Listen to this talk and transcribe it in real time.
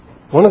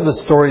One of the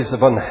stories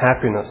of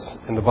unhappiness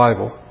in the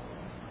Bible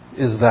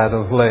is that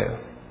of Leah.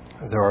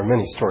 There are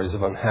many stories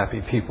of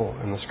unhappy people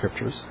in the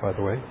Scriptures, by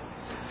the way.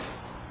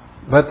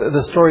 But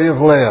the story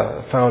of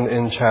Leah, found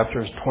in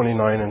chapters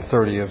 29 and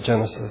 30 of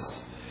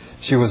Genesis.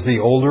 She was the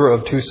older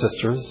of two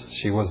sisters.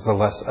 She was the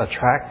less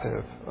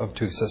attractive of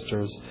two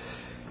sisters.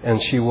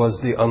 And she was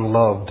the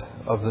unloved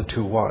of the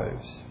two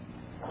wives.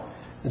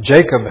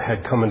 Jacob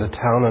had come into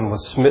town and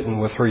was smitten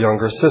with her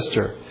younger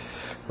sister,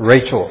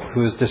 Rachel,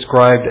 who is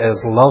described as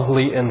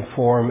lovely in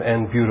form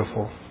and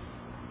beautiful.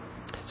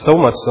 So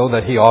much so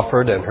that he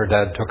offered, and her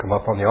dad took him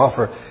up on the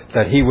offer,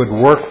 that he would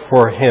work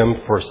for him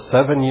for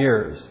 7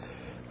 years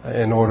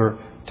in order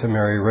to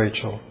marry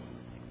Rachel.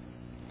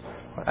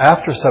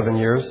 After 7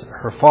 years,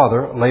 her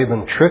father,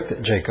 Laban,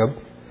 tricked Jacob,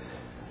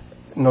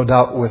 no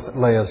doubt with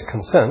Leah's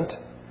consent,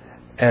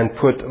 and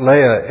put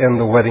Leah in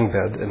the wedding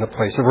bed in the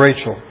place of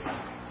Rachel.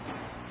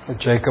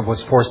 Jacob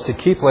was forced to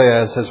keep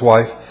Leah as his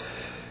wife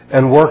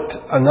and worked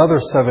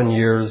another 7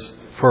 years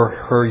for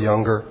her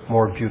younger,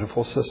 more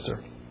beautiful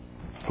sister.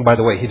 By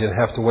the way, he didn't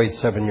have to wait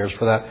 7 years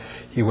for that.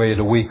 He waited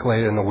a week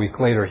later, and a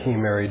week later he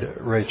married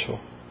Rachel.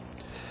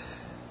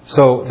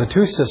 So the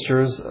two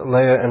sisters,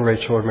 Leah and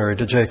Rachel, are married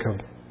to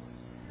Jacob.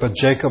 But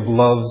Jacob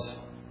loves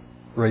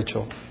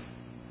Rachel.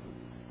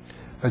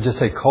 I just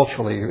say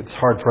culturally, it's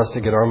hard for us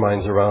to get our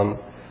minds around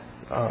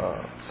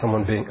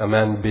a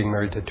man being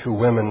married to two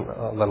women,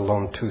 let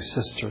alone two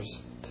sisters.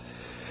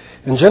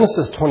 In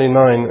Genesis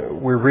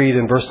 29, we read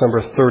in verse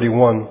number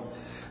 31,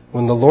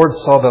 when the Lord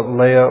saw that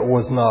Leah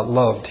was not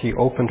loved, he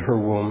opened her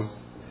womb,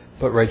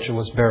 but Rachel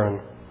was barren.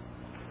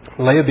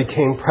 Leah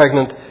became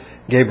pregnant,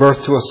 gave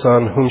birth to a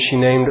son whom she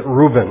named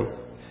Reuben.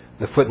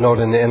 The footnote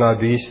in the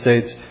NIV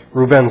states,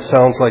 Reuben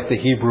sounds like the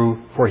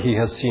Hebrew, for he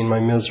has seen my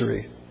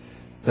misery.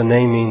 The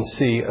name means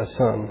see, a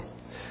son.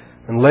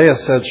 And Leah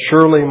said,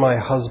 surely my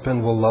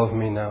husband will love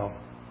me now.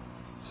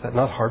 Is that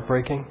not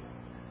heartbreaking?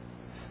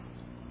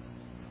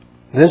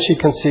 Then she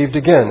conceived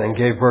again and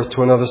gave birth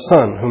to another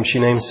son, whom she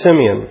named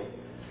Simeon.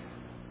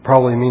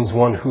 Probably means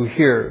one who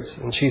hears.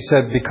 And she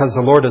said, because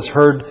the Lord has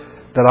heard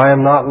that I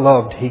am not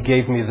loved, he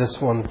gave me this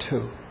one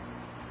too.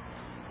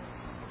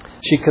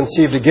 She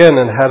conceived again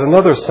and had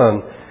another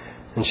son.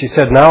 And she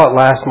said, now at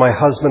last my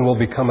husband will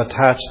become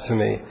attached to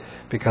me,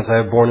 because I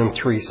have borne him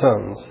 3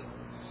 sons.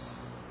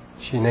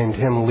 She named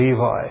him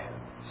Levi.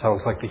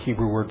 Sounds like the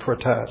Hebrew word for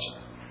attached.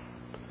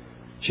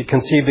 She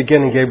conceived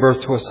again and gave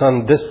birth to a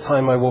son. This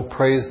time I will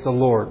praise the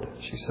Lord,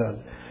 she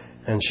said.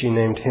 And she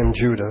named him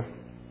Judah.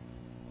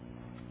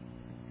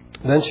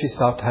 Then she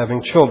stopped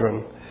having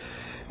children.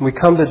 We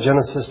come to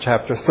Genesis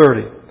chapter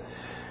 30.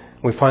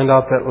 We find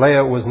out that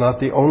Leah was not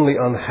the only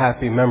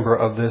unhappy member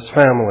of this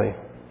family.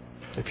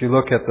 If you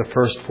look at the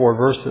first 4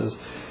 verses,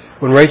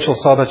 when Rachel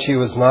saw that she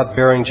was not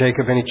bearing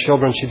Jacob any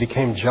children, she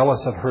became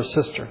jealous of her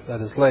sister,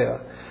 that is Leah.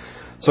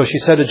 So she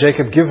said to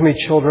Jacob, give me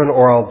children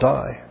or I'll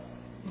die.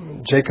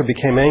 Jacob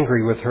became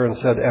angry with her and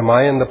said, am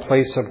I in the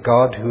place of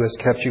God who has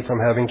kept you from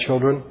having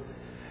children?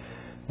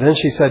 Then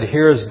she said,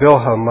 here is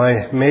Bilhah,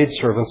 my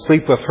maidservant.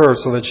 Sleep with her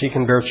so that she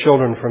can bear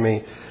children for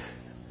me,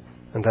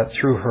 and that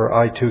through her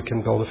I too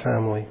can build a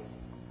family.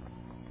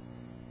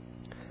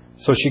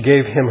 So she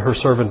gave him her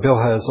servant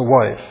Bilhah as a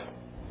wife,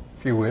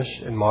 if you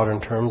wish, in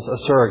modern terms, a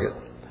surrogate.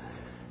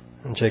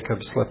 And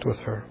Jacob slept with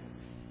her.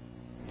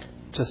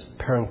 Just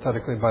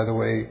parenthetically, by the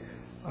way,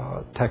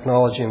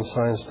 technology and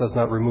science does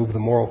not remove the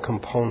moral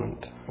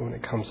component when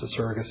it comes to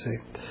surrogacy.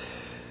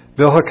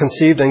 Bilhah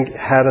conceived and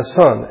had a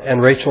son,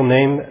 and Rachel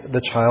named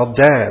the child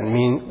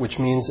Dan, which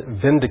means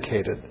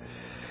vindicated.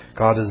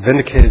 God has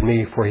vindicated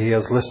me, for he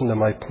has listened to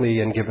my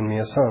plea and given me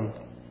a son.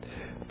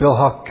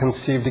 Bilhah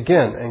conceived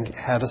again and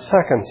had a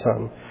second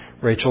son.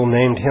 Rachel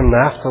named him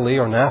Naphtali,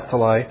 or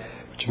Naphtali,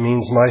 which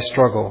means my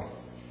struggle.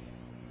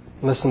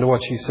 Listen to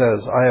what she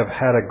says. I have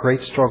had a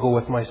great struggle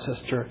with my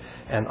sister,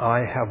 and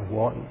I have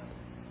won.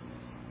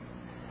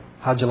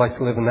 How'd you like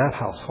to live in that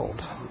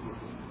household?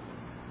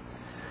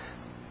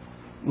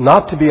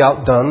 Not to be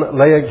outdone,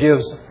 Leah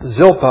gives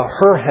Zilpah,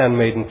 her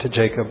handmaiden, to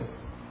Jacob,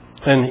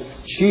 and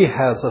she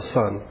has a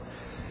son.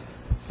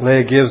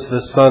 Leah gives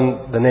this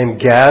son the name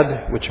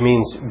Gad, which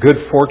means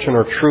good fortune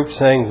or troop,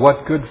 saying,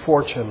 what good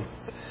fortune.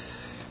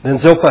 Then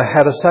Zilpah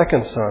had a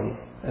second son,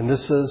 and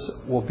this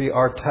will be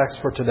our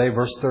text for today,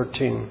 verse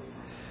 13.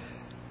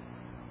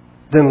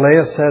 Then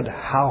Leah said,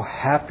 how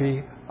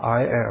happy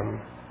I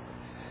am.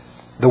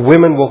 The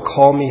women will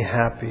call me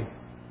happy.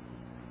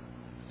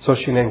 So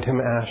she named him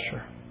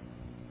Asher.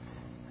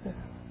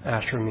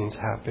 Asher means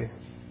happy.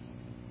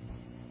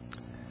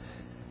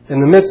 In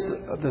the midst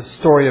of the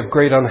story of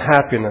great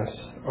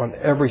unhappiness on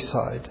every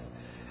side,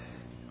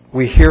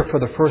 we hear for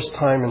the first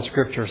time in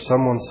Scripture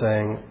someone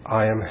saying,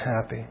 I am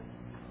happy.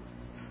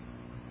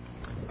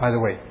 By the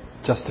way,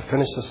 just to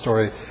finish the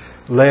story,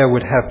 Leah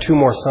would have 2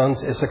 more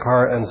sons,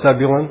 Issachar and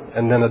Zebulun,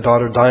 and then a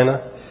daughter,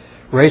 Dinah.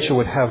 Rachel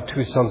would have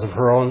 2 sons of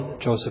her own,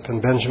 Joseph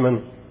and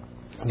Benjamin.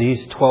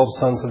 These 12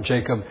 sons of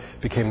Jacob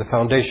became the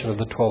foundation of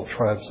the 12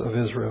 tribes of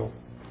Israel.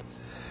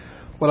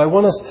 What I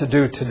want us to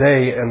do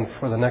today and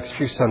for the next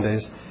few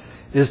Sundays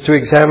is to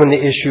examine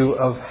the issue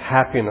of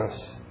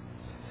happiness.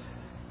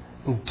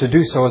 And to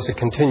do so is a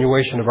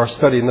continuation of our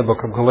study in the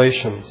book of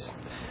Galatians.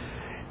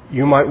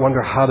 You might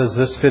wonder, how does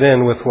this fit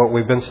in with what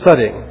we've been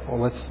studying?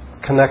 Well, let's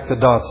connect the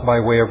dots by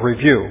way of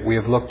review. We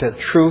have looked at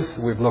truth,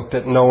 we've looked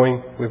at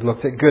knowing, we've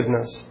looked at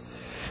goodness.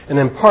 And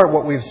in part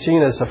what we've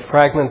seen is a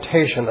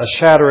fragmentation, a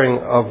shattering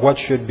of what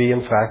should be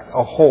in fact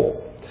a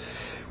whole.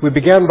 We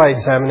began by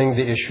examining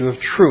the issue of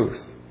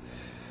truth.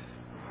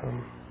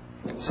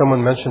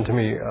 Someone mentioned to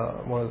me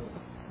one of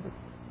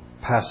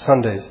the past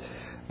Sundays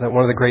that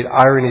one of the great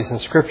ironies in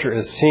Scripture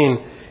is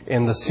seen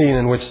in the scene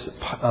in which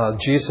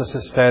Jesus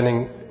is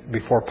standing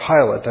before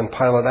Pilate, and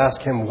Pilate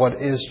asked him,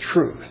 "What is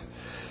truth?"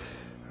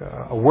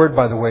 A word,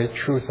 by the way,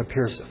 truth,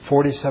 appears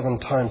 47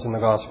 times in the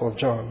Gospel of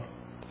John.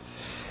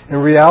 In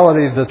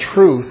reality, the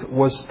truth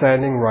was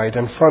standing right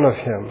in front of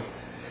him.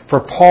 For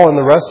Paul and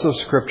the rest of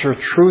Scripture,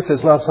 truth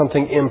is not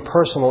something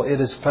impersonal. It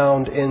is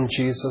found in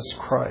Jesus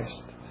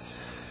Christ.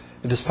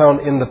 It is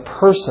found in the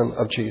person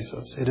of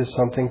Jesus. It is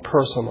something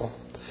personal.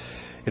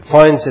 It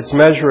finds its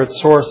measure,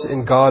 its source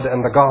in God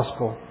and the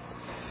gospel.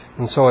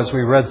 And so, as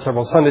we read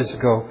several Sundays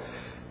ago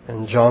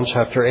in John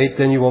chapter 8,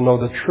 then you will know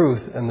the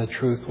truth, and the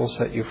truth will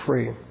set you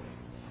free.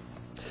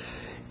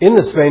 In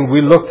this vein,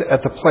 we looked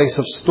at the place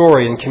of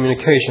story in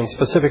communication,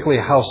 specifically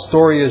how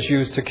story is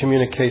used to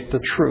communicate the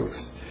truth.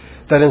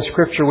 That in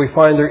Scripture we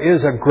find there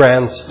is a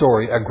grand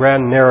story, a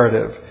grand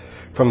narrative,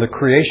 from the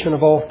creation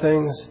of all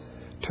things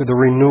to the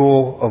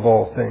renewal of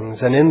all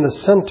things. And in the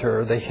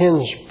center, the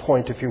hinge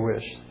point, if you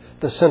wish,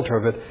 the center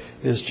of it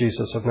is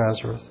Jesus of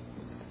Nazareth.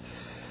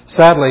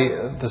 Sadly,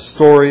 the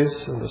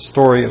stories and the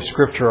story of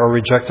Scripture are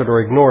rejected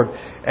or ignored,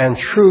 and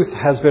truth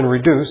has been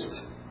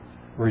reduced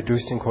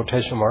in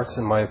quotation marks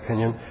in my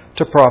opinion,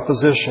 to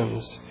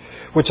propositions,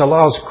 which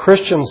allows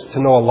Christians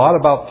to know a lot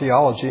about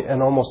theology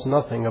and almost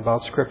nothing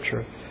about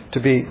Scripture, to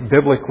be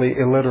biblically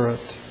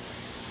illiterate.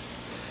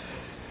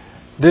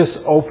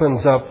 This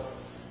opens up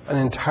an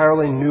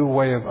entirely new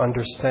way of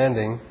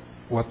understanding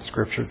what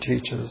Scripture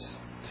teaches.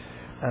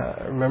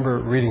 I remember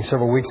reading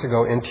several weeks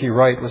ago, N.T.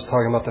 Wright was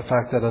talking about the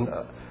fact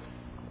that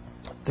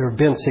there have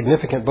been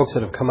significant books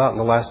that have come out in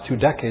the last 2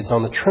 decades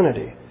on the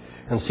Trinity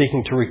and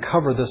seeking to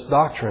recover this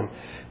doctrine.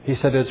 He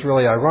said it's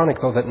really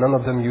ironic, though, that none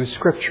of them use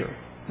Scripture.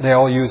 They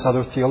all use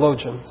other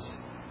theologians.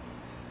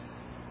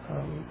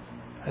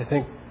 I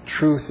think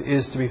truth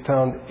is to be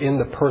found in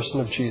the person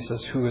of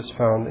Jesus, who is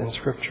found in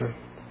Scripture.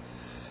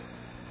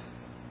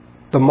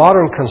 The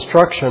modern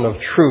construction of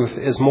truth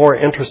is more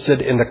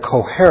interested in the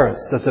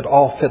coherence. Does it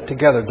all fit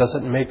together? Does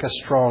it make a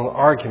strong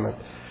argument?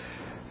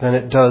 Than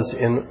it does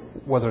in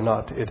whether or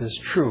not it is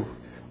true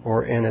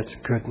or in its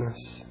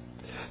goodness.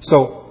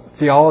 So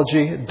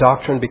theology,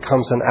 doctrine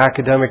becomes an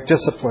academic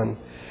discipline,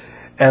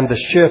 and the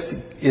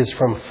shift is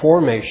from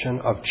formation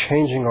of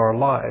changing our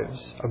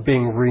lives, of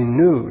being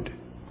renewed,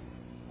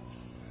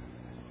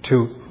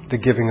 to the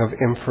giving of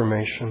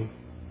information.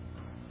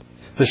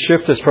 The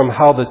shift is from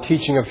how the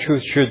teaching of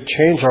truth should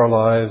change our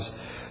lives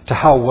to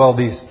how well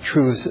these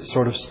truths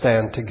sort of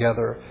stand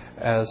together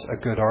as a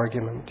good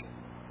argument.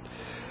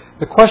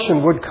 The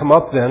question would come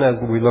up then, as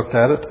we looked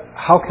at it,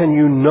 how can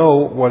you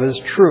know what is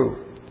true?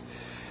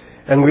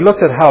 And we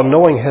looked at how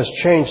knowing has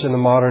changed in the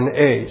modern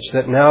age,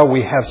 that now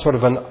we have sort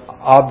of an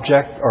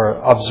object or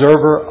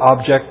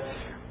observer-object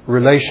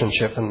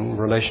relationship, and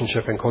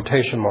relationship in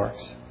quotation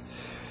marks.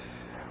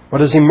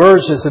 What has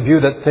emerged is the view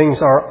that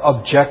things are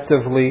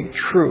objectively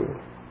true.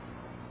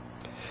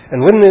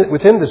 And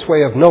within this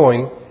way of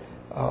knowing,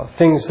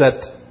 things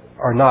that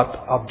are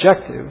not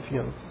objective,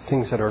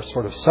 things that are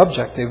sort of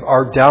subjective,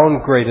 are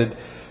downgraded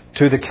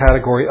to the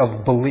category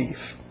of belief.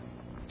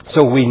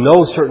 So we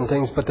know certain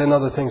things, but then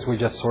other things we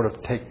just sort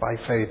of take by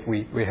faith.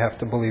 We have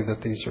to believe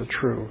that these are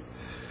true.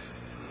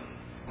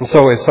 And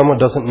so if someone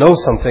doesn't know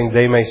something,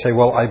 they may say,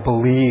 well, I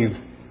believe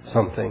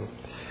something.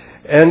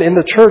 And in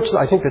the church,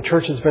 I think the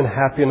church has been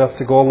happy enough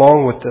to go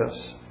along with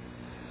this.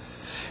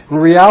 In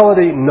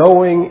reality,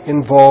 knowing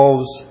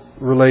involves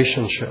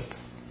relationship.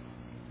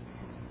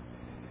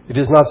 It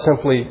is not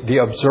simply the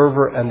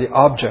observer and the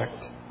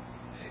object.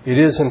 It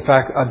is, in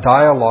fact, a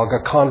dialogue,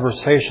 a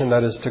conversation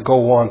that is to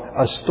go on,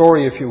 a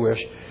story, if you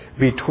wish,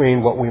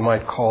 between what we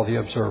might call the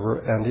observer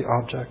and the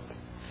object,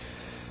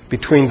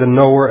 between the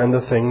knower and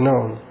the thing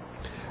known.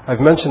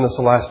 I've mentioned this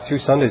the last 2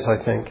 Sundays,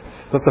 I think,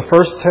 that the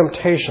first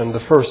temptation, the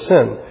first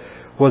sin,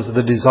 was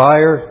the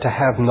desire to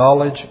have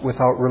knowledge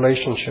without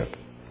relationship,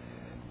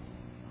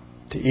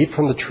 to eat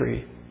from the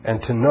tree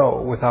and to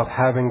know without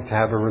having to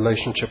have a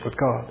relationship with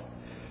God,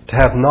 to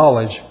have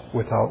knowledge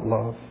without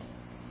love.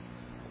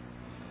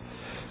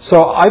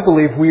 So I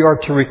believe we are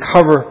to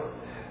recover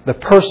the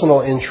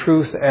personal in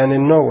truth and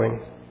in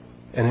knowing,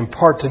 and in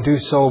part to do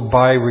so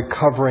by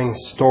recovering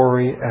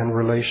story and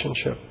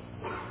relationship.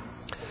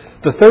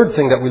 The third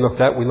thing that we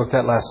looked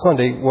at last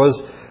Sunday,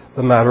 was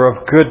the matter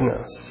of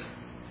goodness.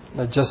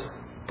 Now, just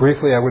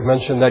briefly, I would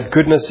mention that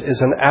goodness is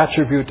an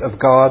attribute of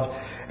God,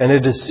 and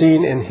it is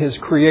seen in His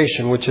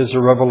creation, which is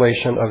a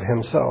revelation of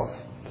Himself.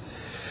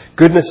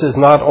 Goodness is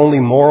not only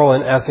moral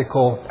and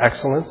ethical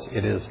excellence,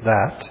 it is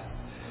that,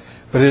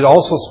 But it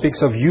also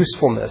speaks of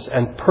usefulness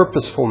and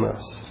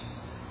purposefulness.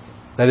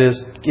 That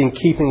is, in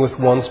keeping with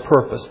one's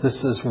purpose.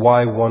 This is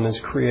why one is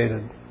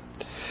created.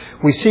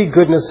 We see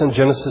goodness in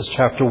Genesis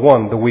chapter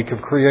 1, the week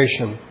of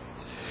creation.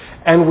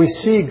 And we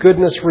see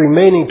goodness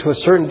remaining to a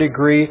certain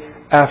degree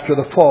after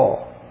the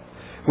fall.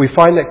 We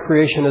find that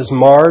creation is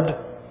marred,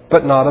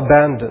 but not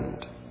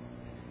abandoned.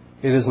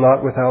 It is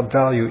not without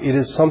value. It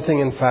is something,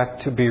 in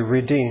fact, to be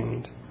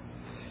redeemed.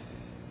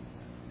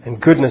 And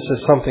goodness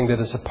is something that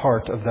is a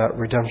part of that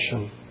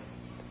redemption.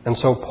 And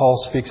so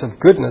Paul speaks of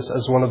goodness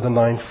as one of the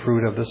 9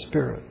 fruit of the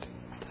Spirit.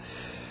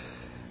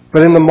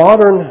 But in the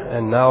modern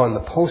and now in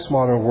the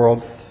postmodern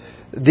world,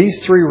 these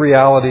 3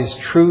 realities,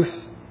 truth,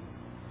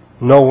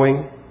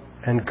 knowing,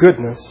 and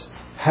goodness,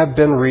 have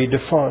been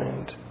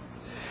redefined.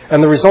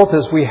 And the result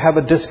is we have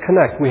a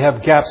disconnect. We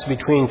have gaps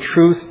between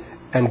truth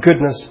and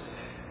goodness,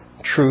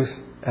 truth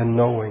and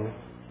knowing.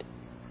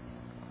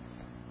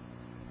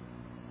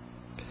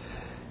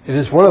 It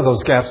is one of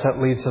those gaps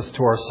that leads us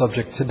to our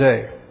subject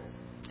today.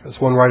 As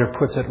one writer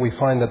puts it, we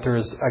find that there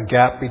is a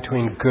gap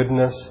between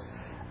goodness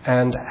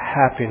and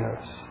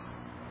happiness.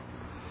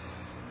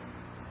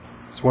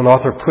 As one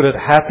author put it,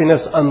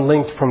 happiness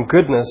unlinked from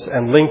goodness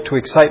and linked to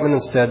excitement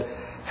instead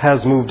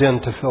has moved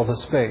in to fill the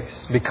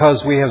space.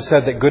 Because we have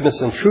said that goodness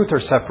and truth are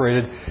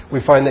separated,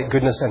 we find that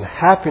goodness and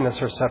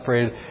happiness are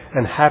separated,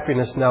 and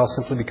happiness now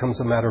simply becomes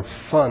a matter of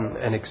fun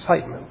and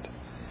excitement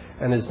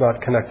and is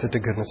not connected to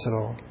goodness at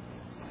all.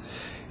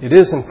 It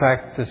is, in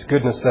fact, this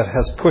goodness that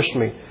has pushed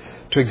me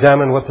to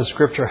examine what the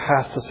Scripture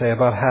has to say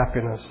about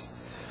happiness.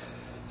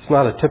 It's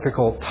not a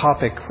typical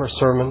topic for a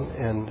sermon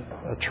in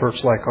a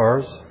church like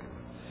ours.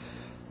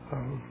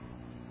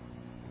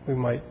 You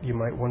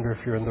might wonder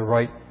if you're in the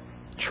right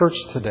church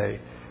today.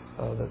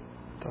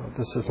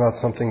 This is not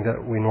something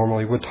that we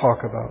normally would talk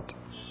about.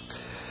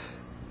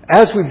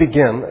 As we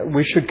begin,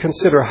 we should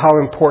consider how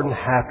important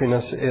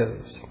happiness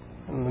is.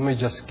 And let me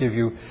just give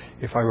you,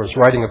 if I was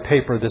writing a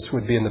paper, this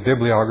would be in the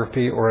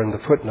bibliography or in the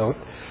footnote.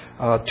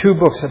 2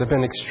 books that have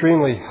been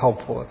extremely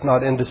helpful, if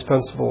not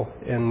indispensable,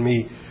 in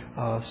me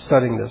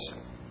studying this.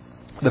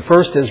 The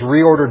first is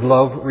Reordered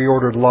Love,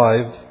 Reordered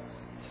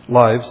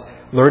Lives,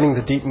 Learning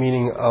the Deep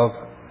Meaning of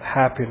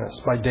Happiness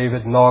by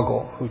David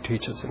Noggle, who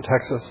teaches in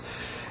Texas.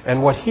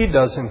 And what he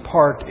does in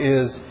part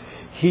is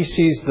he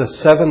sees the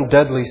 7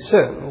 deadly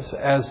sins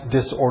as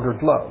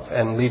disordered love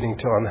and leading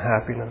to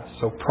unhappiness.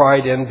 So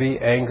pride, envy,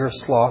 anger,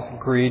 sloth,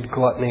 greed,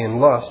 gluttony,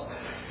 and lust.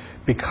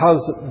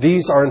 Because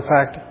these are in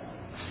fact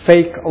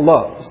fake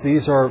loves.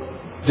 These are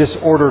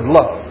disordered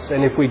loves.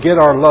 And if we get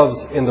our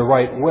loves in the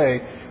right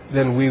way,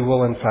 then we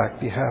will in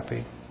fact be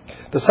happy.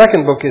 The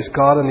second book is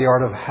God and the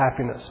Art of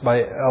Happiness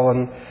by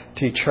Ellen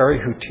T. Cherry,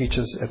 who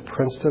teaches at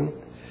Princeton.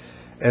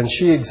 And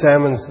she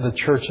examines the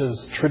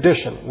church's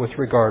tradition with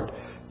regard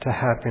to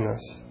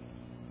happiness.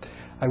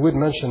 I would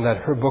mention that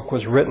her book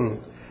was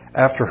written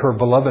after her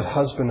beloved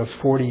husband of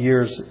 40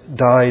 years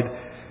died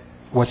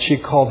what she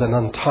called an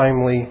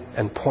untimely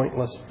and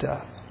pointless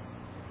death.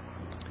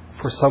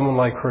 For someone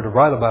like her to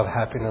write about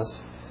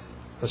happiness,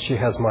 she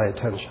has my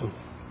attention.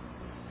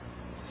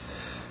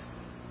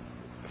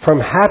 From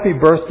happy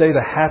birthday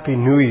to happy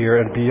new year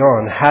and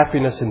beyond,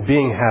 happiness and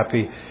being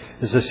happy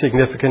is a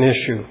significant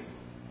issue.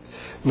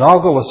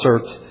 Noggle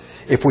asserts,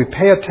 if we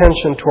pay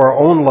attention to our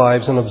own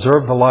lives and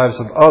observe the lives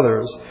of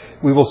others,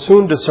 we will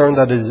soon discern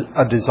that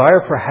a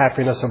desire for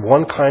happiness of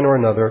one kind or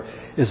another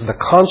is the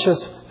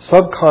conscious,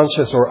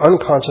 subconscious, or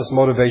unconscious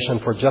motivation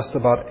for just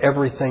about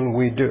everything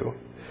we do.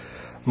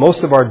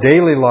 Most of our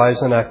daily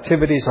lives and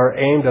activities are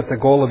aimed at the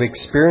goal of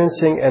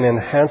experiencing and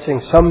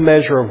enhancing some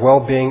measure of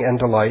well-being and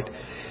delight,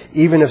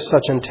 even if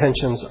such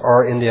intentions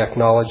are in the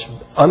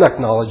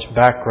unacknowledged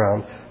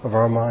background of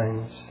our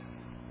minds.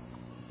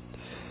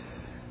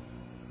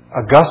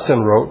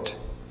 Augustine wrote,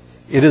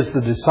 "It is the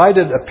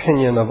decided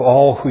opinion of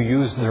all who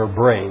use their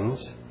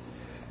brains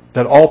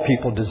that all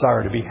people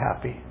desire to be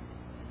happy."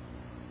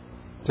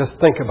 Just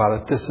think about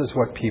it. This is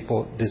what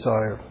people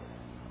desire.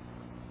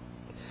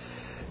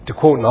 To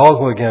quote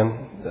Noggle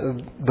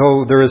again,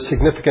 though there is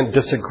significant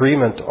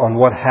disagreement on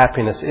what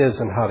happiness is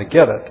and how to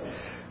get it,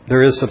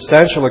 there is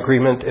substantial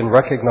agreement in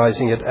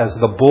recognizing it as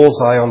the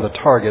bullseye on the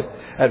target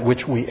at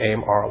which we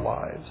aim our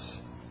lives.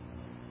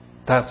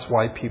 That's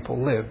why people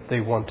live.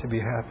 They want to be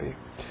happy.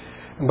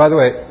 And by the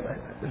way,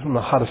 I don't know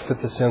how to fit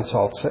this in,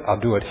 so I'll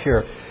do it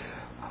here.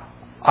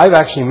 I've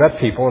actually met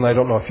people, and I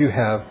don't know if you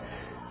have,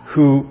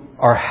 who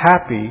are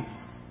happy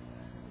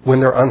when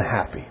they're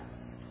unhappy.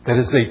 That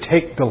is, they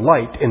take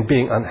delight in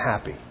being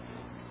unhappy.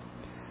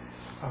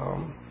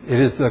 It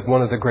is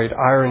one of the great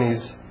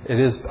ironies. It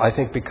is, I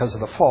think, because of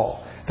the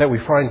fall, that we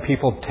find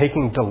people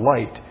taking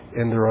delight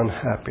in their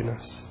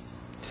unhappiness.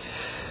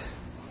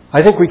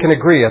 I think we can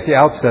agree at the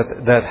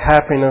outset that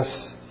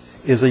happiness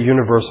is a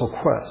universal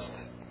quest.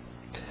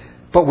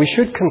 But we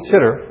should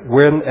consider,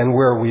 when and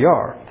where we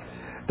are,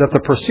 that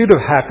the pursuit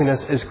of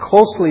happiness is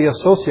closely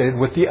associated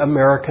with the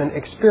American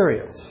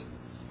experience.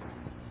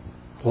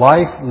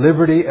 Life,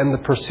 liberty, and the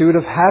pursuit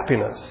of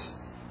happiness.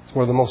 It's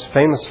one of the most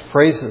famous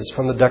phrases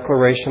from the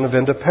Declaration of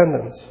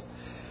Independence.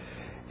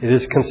 It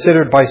is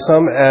considered by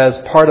some as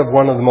part of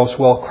one of the most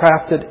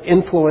well-crafted,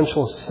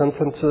 influential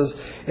sentences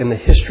in the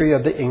history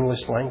of the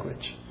English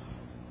language.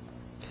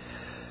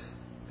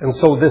 And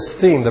so this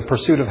theme, the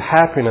pursuit of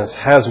happiness,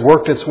 has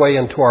worked its way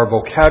into our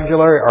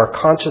vocabulary, our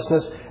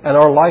consciousness, and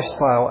our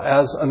lifestyle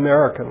as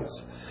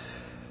Americans.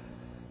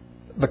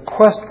 The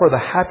quest for the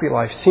happy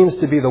life seems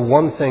to be the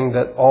one thing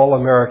that all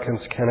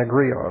Americans can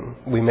agree on.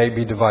 We may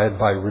be divided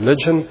by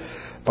religion,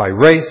 by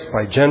race,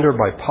 by gender,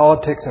 by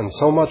politics, and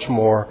so much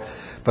more,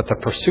 but the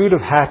pursuit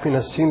of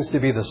happiness seems to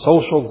be the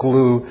social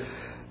glue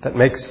that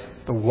makes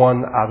the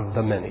one out of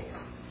the many.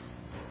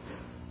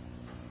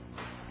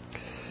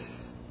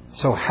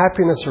 So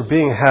happiness, or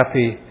being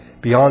happy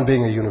beyond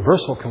being a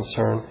universal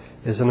concern,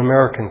 is an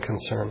American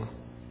concern.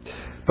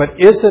 But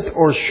is it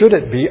or should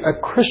it be a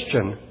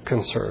Christian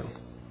concern?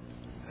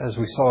 As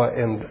we saw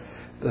in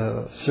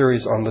the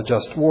series on the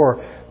just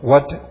war,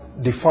 what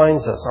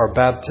defines us, our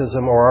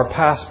baptism or our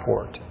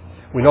passport?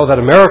 We know that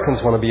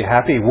Americans want to be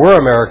happy. We're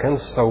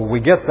Americans, so we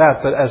get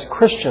that. But as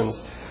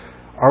Christians,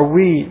 are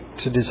we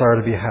to desire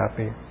to be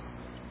happy?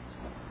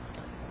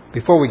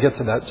 Before we get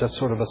to that, just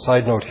sort of a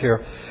side note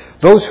here.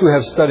 Those who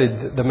have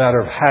studied the matter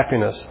of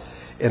happiness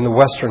in the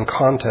Western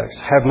context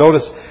have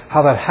noticed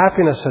how that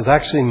happiness has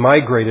actually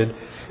migrated.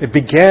 It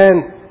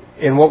began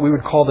in what we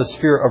would call the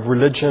sphere of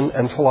religion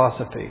and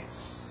philosophy,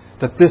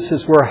 that this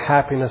is where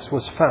happiness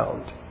was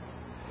found.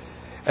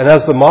 And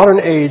as the modern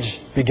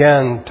age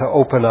began to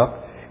open up,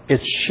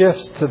 it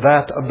shifts to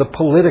that of the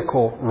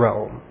political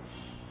realm.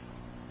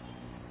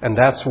 And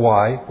that's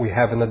why we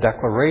have in the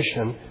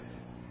Declaration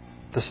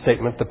the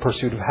statement, the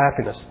pursuit of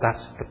happiness.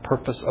 That's the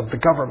purpose of the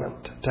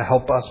government, to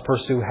help us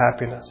pursue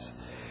happiness.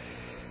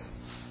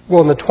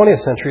 Well, in the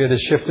 20th century, it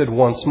has shifted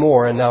once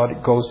more, and now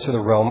it goes to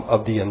the realm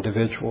of the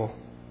individual.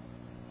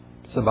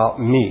 It's about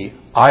me.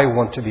 I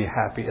want to be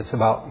happy. It's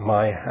about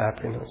my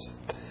happiness.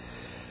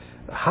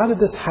 How did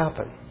this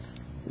happen?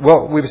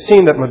 Well, we've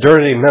seen that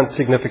modernity meant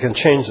significant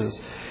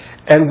changes.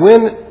 And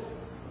when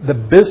the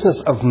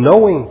business of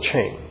knowing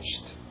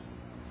changed,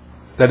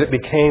 that it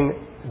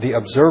became the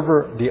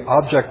observer, the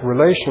object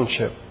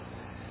relationship,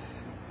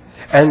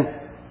 and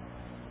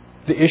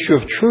the issue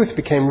of truth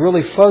became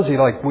really fuzzy.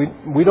 Like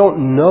we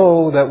don't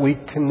know that we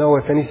can know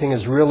if anything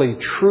is really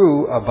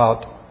true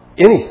about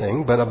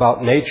anything, but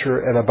about nature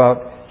and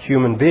about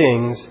human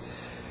beings.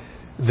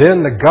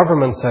 Then the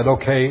government said,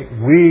 okay,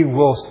 we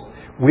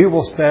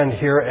will stand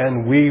here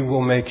and we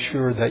will make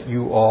sure that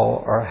you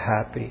all are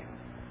happy.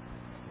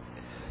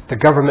 The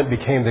government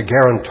became the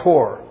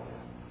guarantor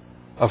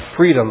of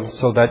freedom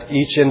so that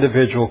each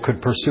individual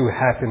could pursue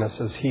happiness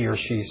as he or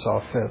she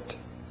saw fit.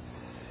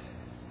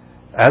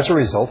 As a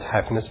result,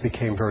 happiness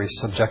became very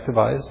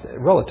subjectivized,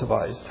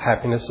 relativized.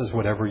 Happiness is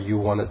whatever you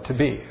want it to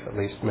be. At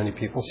least many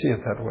people see it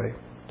that way.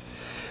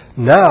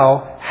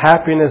 Now,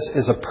 happiness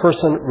is a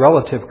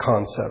person-relative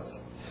concept.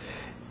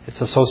 It's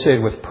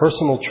associated with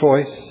personal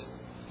choice,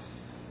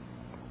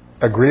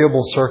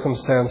 agreeable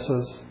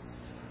circumstances,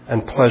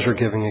 and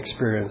pleasure-giving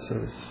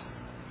experiences.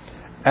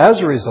 As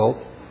a result,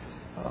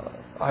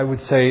 I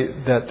would say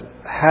that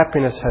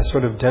happiness has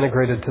sort of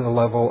denigrated to the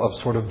level of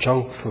sort of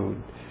junk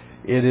food.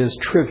 It is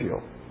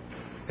trivial.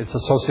 It's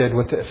associated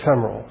with the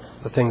ephemeral,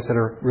 the things that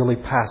are really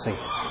passing,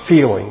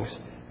 feelings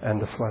and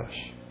the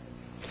flesh.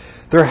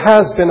 There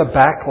has been a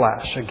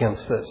backlash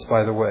against this,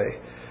 by the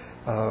way.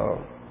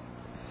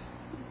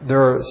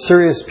 There are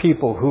serious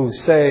people who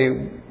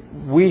say,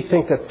 we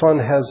think that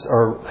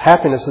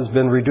happiness has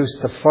been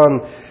reduced to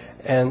fun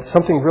and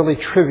something really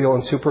trivial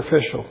and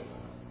superficial.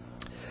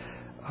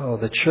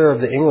 The chair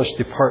of the English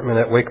department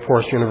at Wake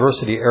Forest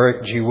University,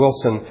 Eric G.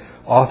 Wilson,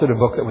 authored a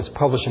book that was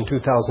published in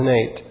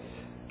 2008,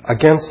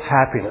 Against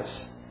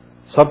Happiness,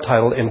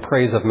 subtitled In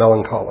Praise of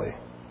Melancholy.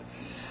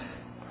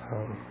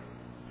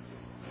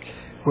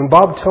 When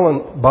Bob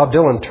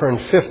Dylan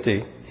turned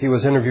 50, he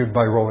was interviewed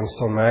by Rolling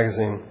Stone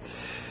magazine.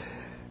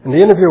 And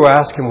the interviewer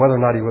asked him whether or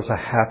not he was a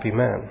happy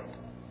man.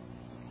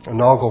 And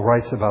Noggle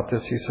writes about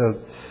this. He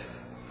said,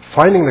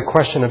 finding the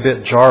question a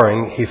bit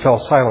jarring, he fell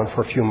silent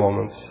for a few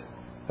moments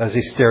as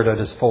he stared at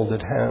his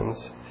folded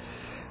hands.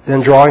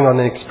 Then, drawing on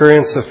the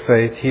experience of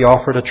faith, he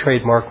offered a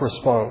trademark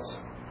response.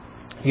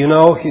 You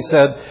know, he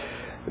said,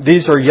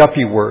 these are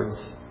yuppie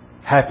words,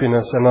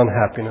 happiness and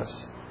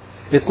unhappiness.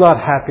 It's not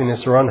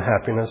happiness or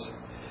unhappiness.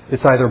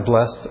 It's either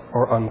blessed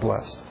or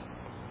unblessed.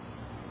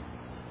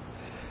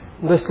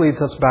 This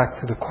leads us back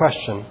to the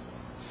question,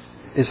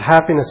 is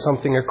happiness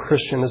something a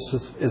Christian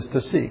is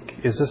to seek?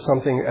 Is this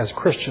something as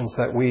Christians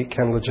that we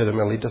can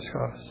legitimately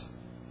discuss?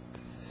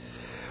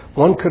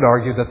 One could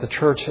argue that the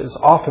church is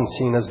often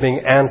seen as being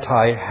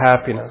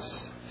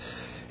anti-happiness.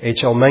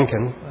 H.L.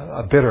 Mencken,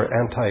 a bitter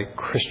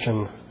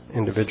anti-Christian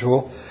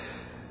individual,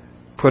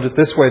 put it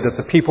this way, that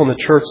the people in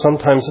the church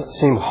sometimes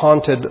seem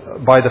haunted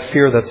by the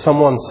fear that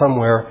someone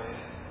somewhere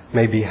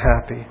may be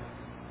happy.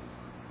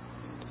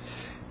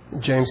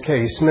 James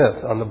K.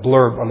 Smith, on the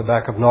blurb on the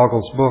back of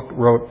Noggle's book,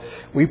 wrote,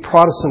 we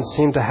Protestants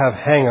seem to have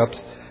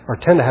hang-ups, or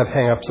tend to have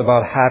hang-ups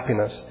about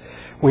happiness.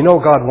 We know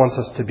God wants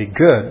us to be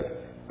good,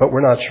 but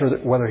we're not sure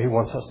whether He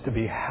wants us to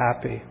be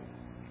happy.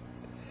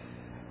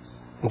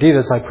 Indeed,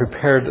 as I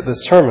prepared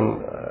this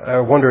sermon, I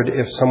wondered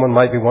if someone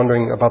might be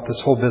wondering about this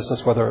whole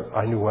business, whether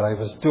I knew what I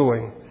was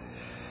doing.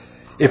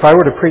 If I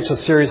were to preach a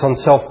series on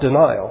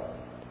self-denial,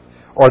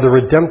 or the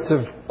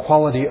redemptive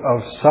quality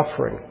of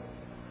suffering,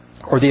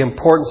 or the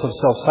importance of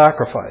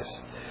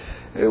self-sacrifice,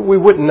 we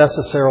wouldn't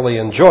necessarily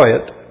enjoy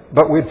it,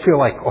 but we'd feel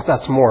like, oh,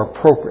 that's more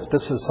appropriate.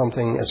 This is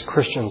something as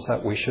Christians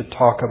that we should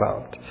talk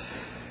about,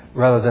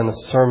 rather than a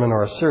sermon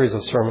or a series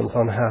of sermons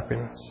on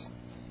happiness.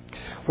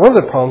 One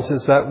of the problems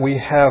is that we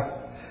have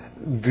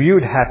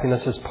viewed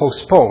happiness as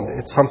postponed.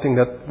 It's something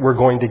that we're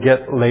going to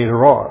get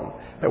later on.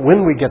 That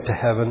when we get to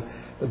heaven,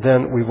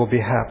 then we will be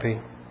happy.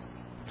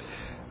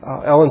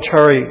 Ellen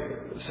Cherry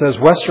says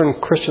Western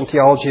Christian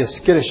theology is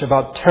skittish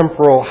about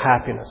temporal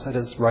happiness, that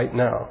is, right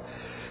now,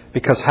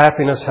 because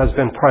happiness has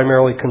been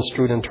primarily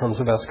construed in terms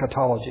of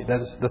eschatology.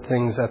 That is, the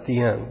things at the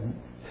end.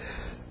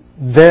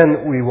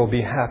 Then we will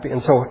be happy.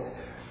 And so,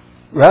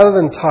 rather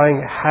than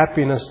tying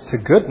happiness to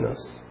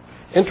goodness,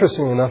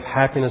 interestingly enough,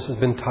 happiness has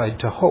been tied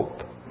to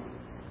hope.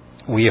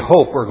 We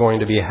hope we're going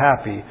to be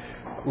happy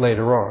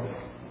later on.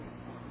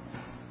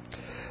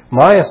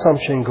 My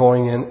assumption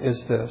going in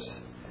is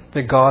this,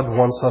 that God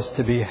wants us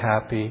to be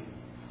happy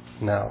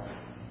now.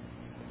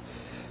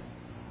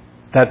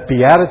 That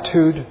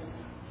beatitude,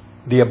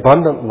 the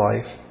abundant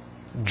life,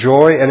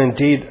 joy, and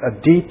indeed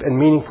a deep and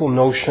meaningful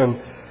notion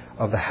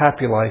of the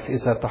happy life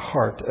is at the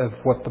heart of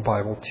what the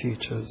Bible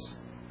teaches.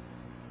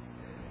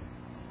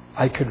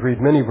 I could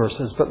read many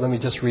verses, but let me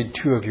just read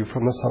two of you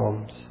from the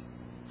Psalms.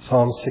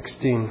 Psalm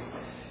 16.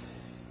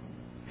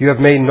 You have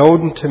made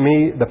known to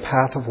me the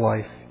path of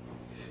life.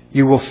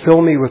 You will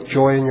fill me with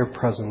joy in your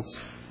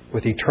presence,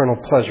 with eternal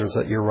pleasures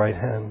at your right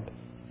hand.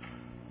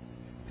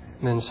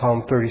 And then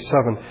Psalm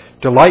 37.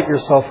 Delight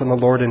yourself in the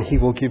Lord, and He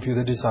will give you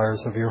the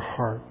desires of your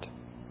heart.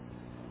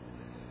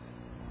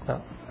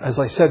 Now, as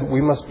I said,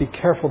 we must be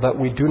careful that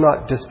we do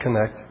not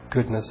disconnect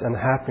goodness and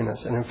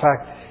happiness. And in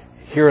fact,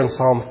 here in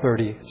Psalm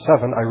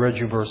 37, I read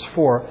you verse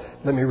 4.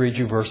 Let me read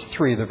you verse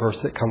 3, the verse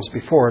that comes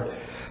before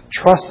it.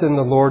 Trust in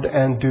the Lord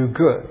and do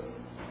good.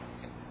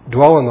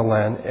 Dwell in the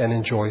land and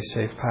enjoy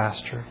safe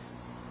pasture.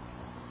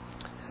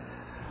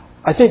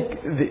 I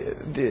think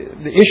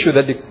the issue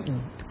that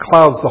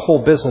clouds the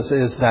whole business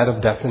is that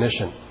of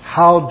definition.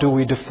 How do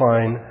we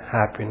define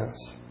happiness?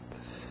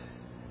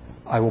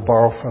 I will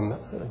borrow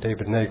from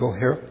David Nagel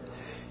here.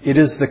 It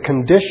is the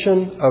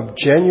condition of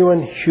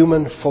genuine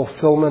human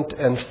fulfillment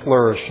and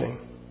flourishing,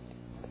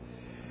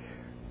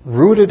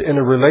 rooted in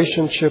a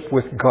relationship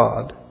with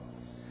God,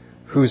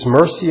 whose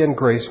mercy and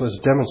grace was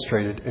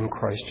demonstrated in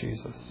Christ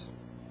Jesus.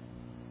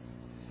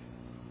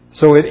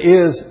 So it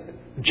is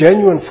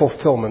genuine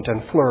fulfillment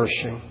and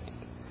flourishing,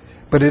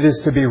 but it is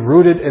to be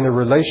rooted in a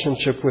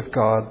relationship with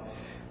God,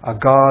 a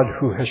God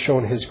who has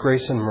shown His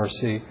grace and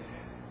mercy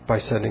by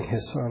sending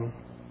His Son.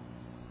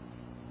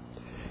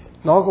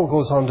 Nagel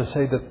goes on to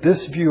say that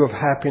this view of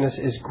happiness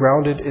is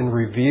grounded in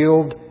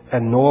revealed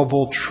and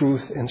knowable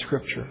truth in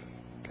Scripture.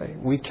 Okay?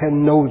 We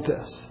can know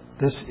this.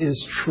 This is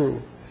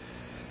true.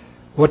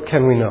 What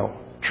can we know?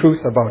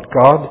 Truth about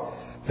God,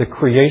 the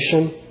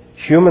creation,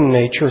 human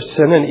nature,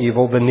 sin and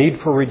evil, the need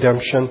for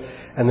redemption,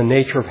 and the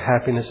nature of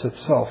happiness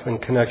itself in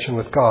connection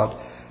with God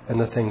and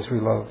the things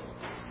we love.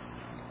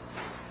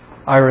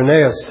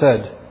 Irenaeus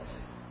said,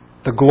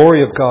 the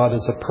glory of God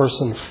is a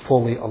person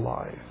fully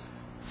alive,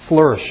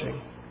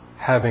 flourishing,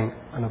 having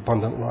an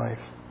abundant life.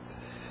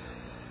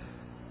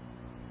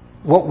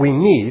 What we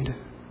need,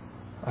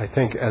 I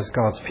think, as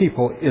God's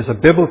people, is a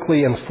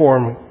biblically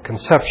informed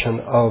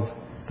conception of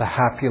the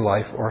happy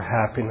life or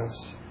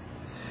happiness.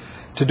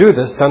 To do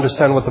this, to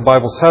understand what the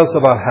Bible says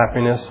about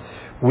happiness,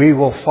 we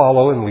will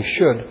follow, and we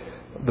should,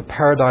 the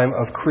paradigm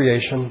of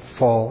creation,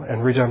 fall,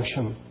 and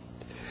redemption.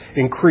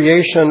 In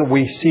creation,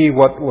 we see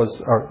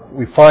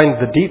we find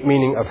the deep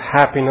meaning of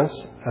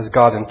happiness as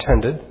God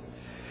intended.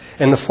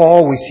 In the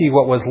fall, we see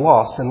what was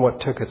lost and what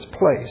took its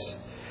place.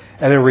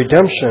 And in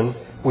redemption,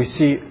 we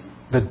see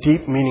the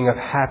deep meaning of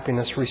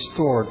happiness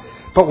restored.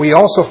 But we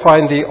also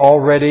find the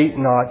already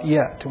not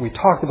yet. We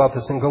talked about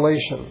this in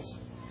Galatians.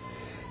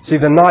 See,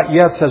 the not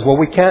yet says, well,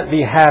 we can't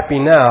be happy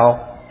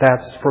now.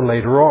 That's for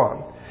later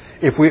on.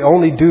 If we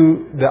only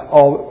do the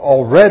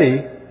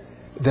already,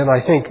 then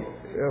I think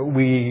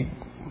we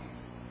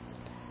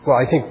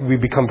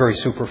become very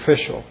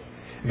superficial.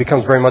 It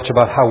becomes very much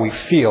about how we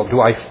feel. Do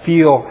I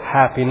feel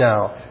happy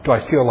now? Do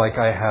I feel like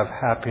I have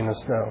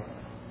happiness now?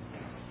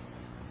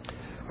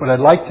 What I'd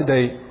like to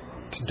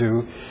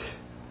do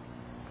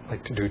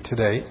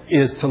today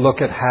is to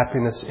look at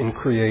happiness in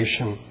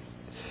creation.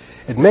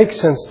 It makes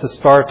sense to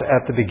start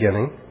at the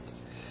beginning.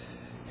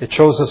 It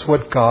shows us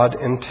what God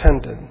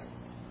intended.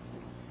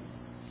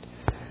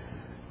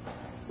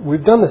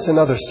 We've done this in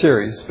other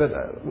series, but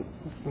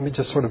let me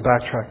just sort of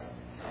backtrack.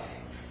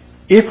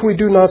 If we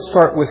do not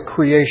start with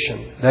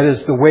creation, that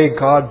is the way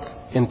God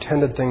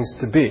intended things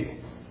to be,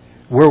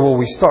 where will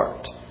we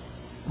start?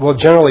 Well,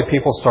 generally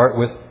people start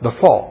with the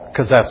fall,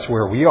 because that's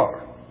where we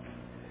are.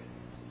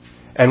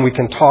 And we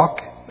can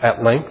talk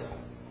at length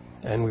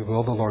and we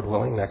will, the Lord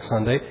willing, next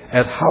Sunday,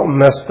 at how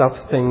messed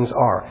up things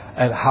are,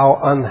 at how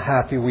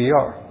unhappy we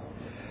are.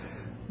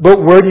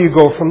 But where do you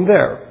go from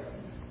there?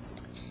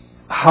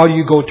 How do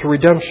you go to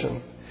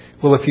redemption?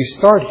 Well, if you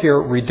start here,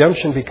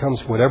 redemption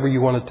becomes whatever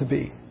you want it to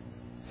be.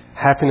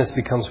 Happiness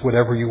becomes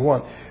whatever you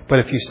want. But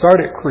if you start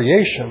at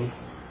creation,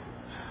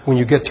 when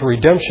you get to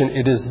redemption,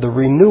 it is the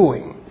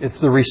renewing. It's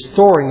the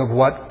restoring of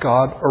what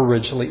God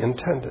originally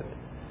intended.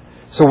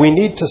 So we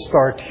need to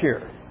start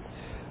here.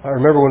 I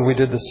remember when we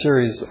did the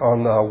series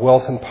on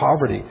wealth and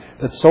poverty,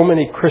 that so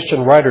many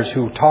Christian writers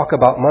who talk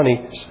about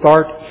money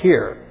start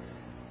here.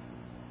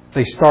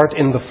 They start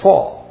in the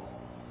fall.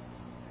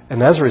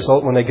 And as a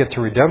result, when they get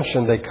to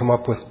redemption, they come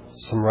up with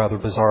some rather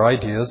bizarre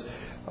ideas,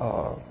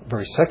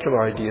 very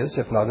secular ideas,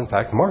 if not, in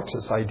fact,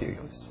 Marxist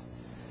ideas.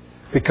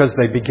 Because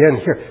they begin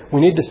here.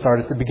 We need to start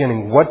at the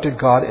beginning. What did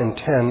God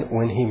intend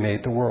when He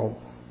made the world?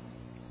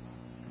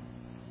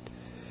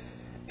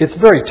 It's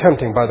very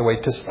tempting, by the way,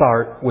 to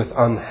start with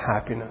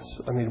unhappiness.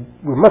 I mean,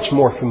 we're much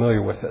more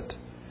familiar with it.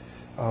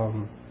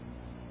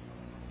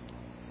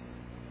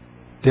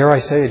 Dare I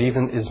say it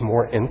even is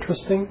more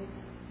interesting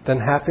than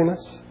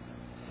happiness?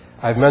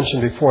 I've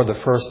mentioned before the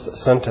first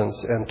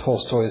sentence in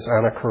Tolstoy's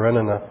Anna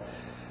Karenina.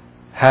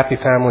 Happy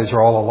families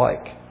are all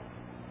alike.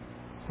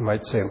 You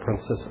might say in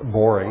parenthesis,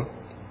 boring.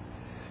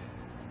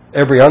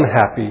 Every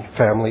unhappy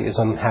family is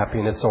unhappy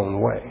in its own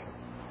way.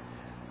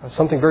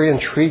 Something very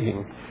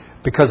intriguing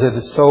because it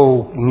is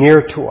so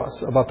near to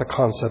us about the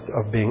concept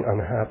of being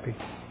unhappy.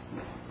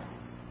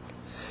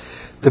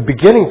 The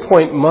beginning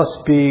point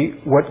must be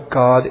what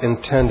God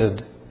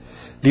intended.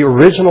 The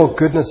original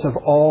goodness of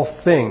all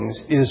things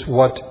is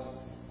what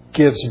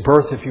gives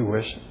birth, if you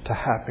wish, to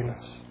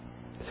happiness.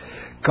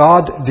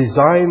 God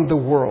designed the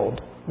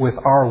world with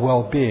our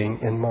well-being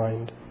in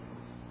mind.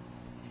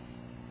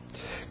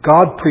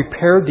 God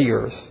prepared the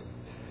earth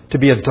to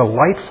be a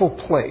delightful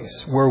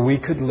place where we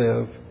could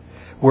live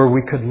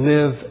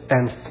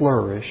and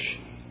flourish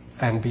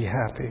and be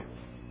happy.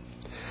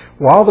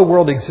 While the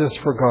world exists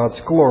for God's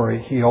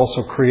glory, He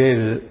also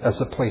created it as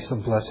a place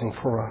of blessing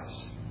for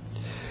us.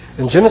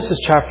 In Genesis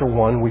chapter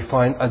 1, we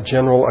find a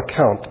general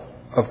account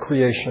of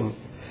creation.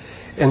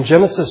 In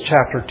Genesis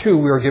chapter 2,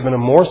 we are given a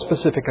more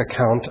specific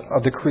account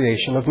of the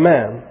creation of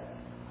man.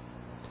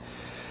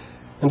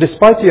 And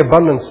despite the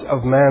abundance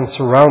of man's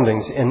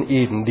surroundings in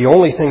Eden, the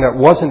only thing that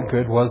wasn't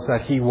good was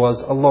that he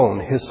was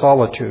alone, his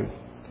solitude.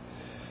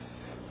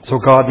 So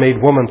God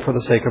made woman for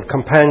the sake of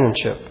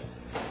companionship.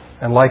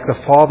 And like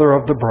the father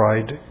of the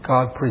bride,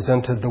 God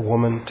presented the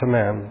woman to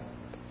man,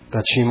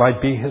 that she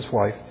might be his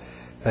wife,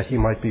 that he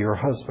might be her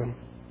husband.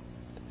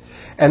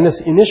 And this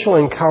initial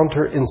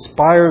encounter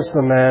inspires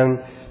the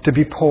man to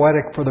be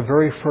poetic for the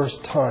very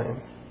first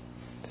time.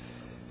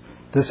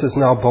 This is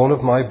now bone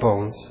of my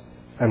bones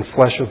and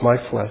flesh of my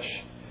flesh.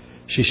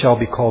 She shall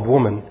be called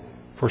woman,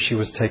 for she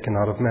was taken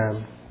out of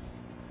man.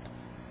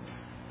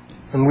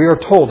 And we are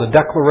told a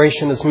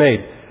declaration is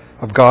made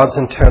of God's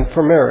intent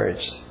for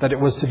marriage, that it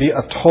was to be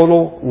a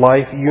total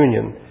life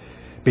union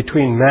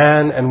between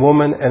man and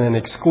woman and an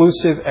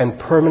exclusive and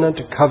permanent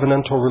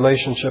covenantal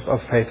relationship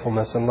of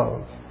faithfulness and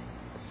love.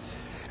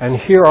 And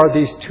here are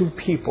these two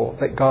people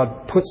that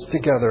God puts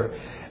together,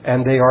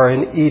 and they are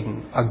in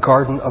Eden, a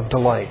garden of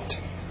delight.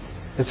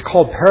 It's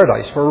called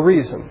paradise for a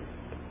reason.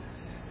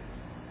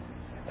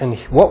 And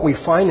what we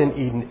find in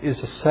Eden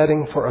is a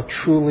setting for a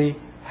truly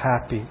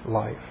happy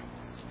life.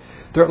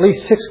 There are at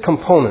least 6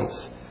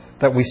 components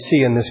that we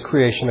see in this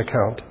creation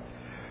account.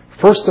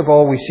 First of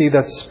all, we see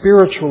that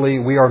spiritually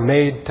we are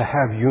made to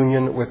have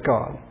union with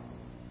God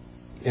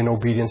in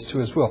obedience to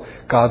His will.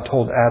 God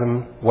told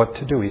Adam what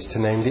to do. He's to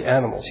name the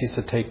animals. He's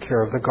to take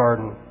care of the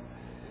garden.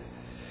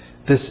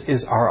 This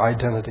is our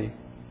identity.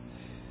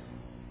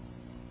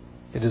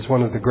 It is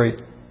one of the great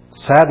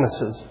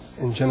sadnesses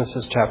in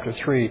Genesis chapter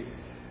 3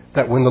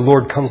 that when the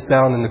Lord comes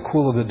down in the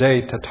cool of the day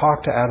to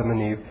talk to Adam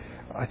and Eve,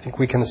 I think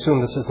we can assume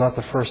this is not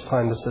the first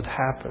time this had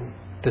happened.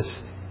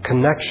 This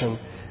connection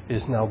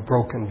is now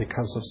broken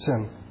because of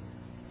sin.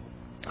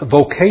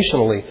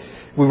 Vocationally,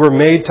 we were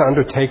made to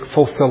undertake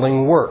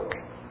fulfilling work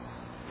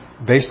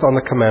based on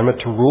the commandment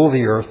to rule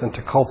the earth and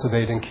to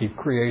cultivate and keep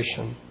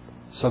creation,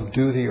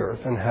 subdue the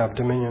earth and have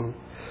dominion.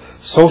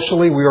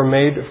 Socially, we are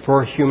made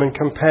for human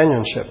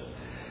companionship.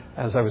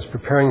 As I was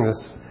preparing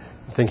this,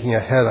 thinking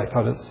ahead, I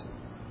thought it's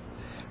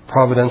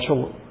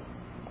providential,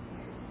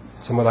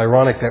 somewhat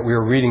ironic that we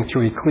are reading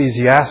through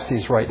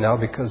Ecclesiastes right now,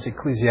 because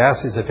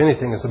Ecclesiastes, if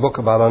anything, is a book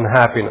about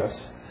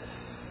unhappiness.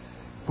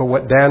 But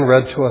what Dan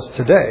read to us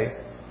today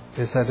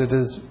is that it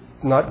is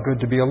not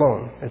good to be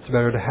alone. It's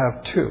better to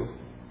have two.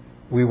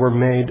 We were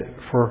made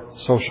for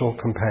social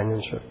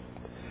companionship.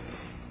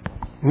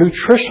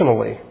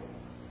 Nutritionally,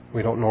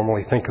 we don't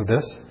normally think of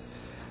this,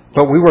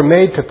 but we were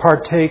made to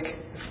partake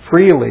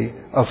freely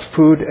of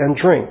food and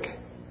drink.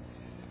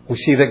 We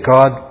see that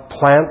God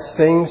plants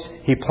things.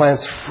 He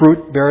plants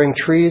fruit-bearing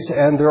trees,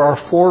 and there are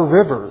 4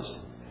 rivers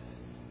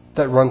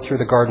that run through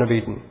the Garden of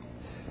Eden.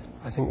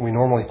 I think we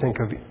normally think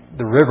of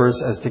the rivers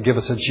as to give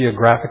us a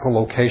geographical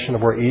location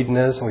of where Eden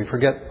is, and we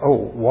forget,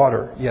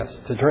 water, yes,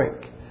 to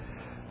drink.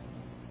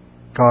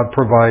 God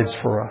provides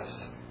for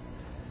us.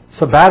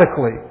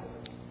 Sabbatically,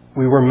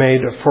 we were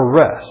made for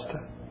rest,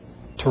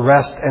 to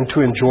rest and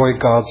to enjoy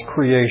God's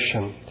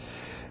creation.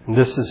 And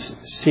this is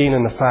seen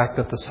in the fact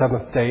that the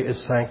seventh day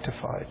is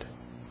sanctified,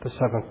 the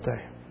seventh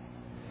day.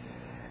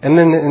 And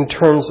then in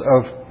terms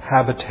of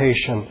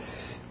habitation,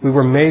 we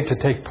were made to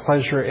take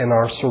pleasure in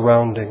our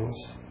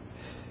surroundings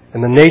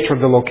and the nature of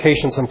the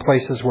locations and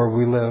places where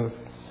we live.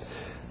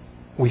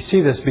 We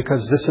see this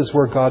because this is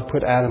where God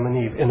put Adam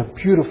and Eve, in a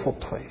beautiful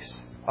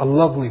place, a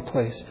lovely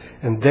place.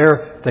 And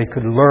there they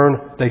could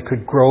learn, they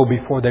could grow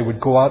before they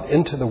would go out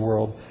into the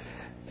world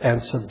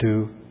and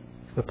subdue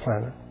the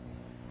planet.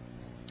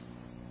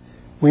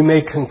 We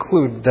may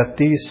conclude that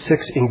these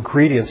 6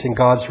 ingredients in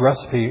God's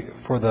recipe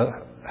for the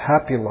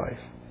happy life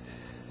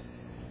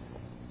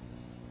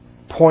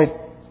point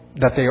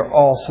that they are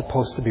all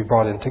supposed to be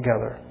brought in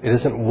together. It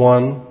isn't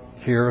one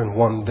here and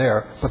one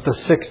there, but the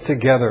 6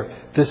 together.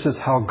 This is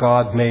how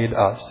God made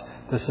us.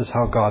 This is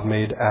how God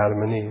made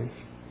Adam and Eve.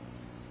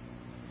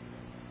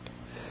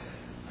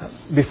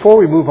 Before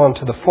we move on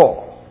to the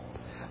fall,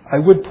 I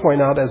would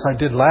point out, as I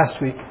did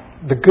last week,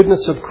 the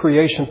goodness of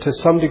creation to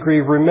some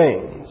degree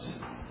remains.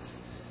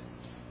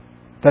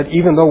 That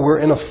even though we're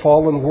in a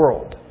fallen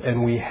world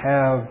and we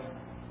have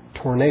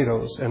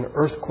tornadoes and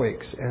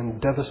earthquakes and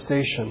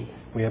devastation,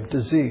 we have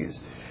disease,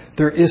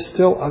 there is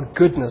still a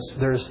goodness,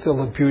 there is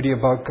still a beauty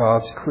about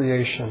God's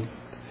creation.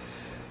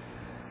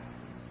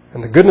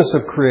 And the goodness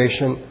of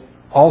creation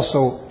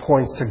also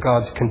points to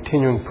God's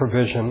continuing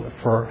provision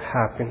for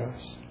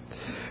happiness.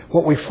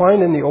 What we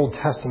find in the Old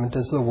Testament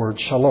is the word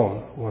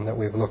shalom, one that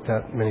we've looked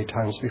at many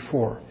times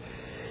before.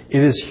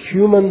 It is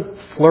human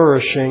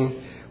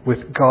flourishing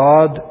with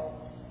God,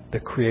 the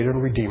Creator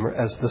and Redeemer,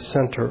 as the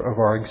center of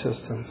our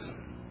existence.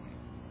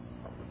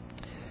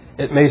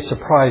 It may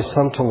surprise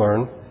some to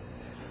learn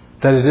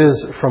that it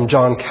is from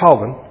John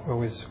Calvin, I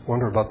always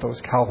wonder about those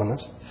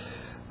Calvinists,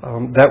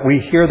 that we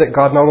hear that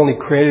God not only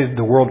created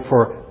the world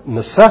for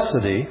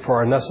necessity, for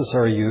our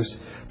necessary use,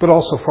 but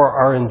also for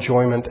our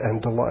enjoyment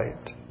and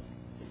delight.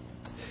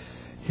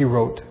 He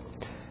wrote,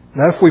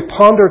 "Now if we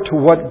ponder to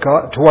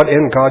what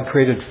end God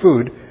created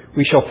food,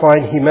 we shall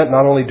find He meant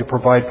not only to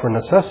provide for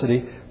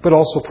necessity, but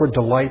also for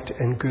delight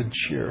and good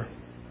cheer.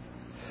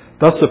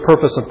 Thus the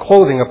purpose of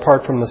clothing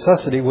apart from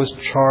necessity was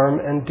charm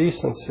and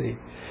decency.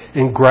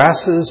 In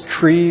grasses,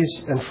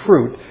 trees, and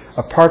fruit,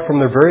 apart from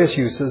their various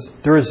uses,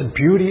 there is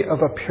beauty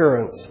of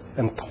appearance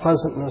and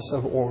pleasantness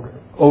of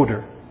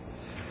odor."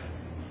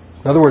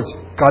 In other words,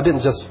 God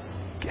didn't just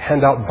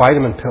hand out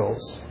vitamin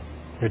pills,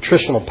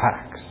 nutritional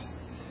packs.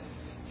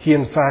 He,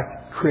 in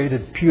fact,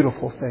 created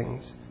beautiful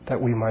things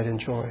that we might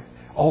enjoy.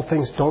 All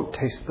things don't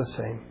taste the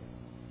same.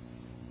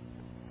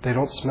 They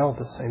don't smell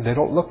the same. They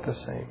don't look the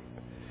same.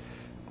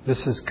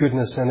 This is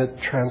goodness, and it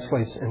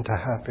translates into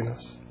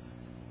happiness.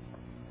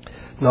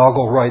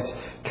 Nagel writes,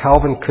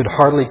 Calvin could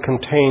hardly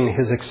contain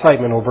his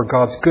excitement over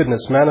God's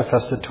goodness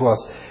manifested to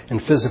us in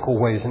physical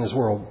ways in His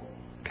world.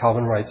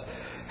 Calvin writes,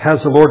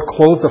 "Has the Lord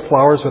clothed the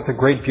flowers with the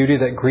great beauty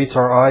that greets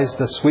our eyes,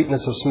 the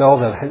sweetness of smell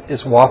that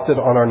is wafted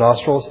on our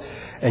nostrils,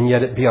 and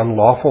yet it be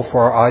unlawful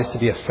for our eyes to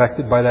be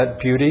affected by that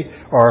beauty,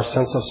 or our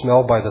sense of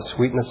smell by the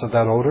sweetness of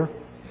that odor?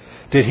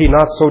 Did He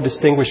not so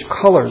distinguish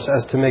colors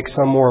as to make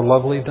some more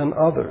lovely than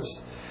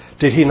others?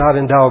 Did He not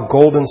endow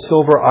gold and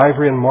silver,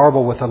 ivory and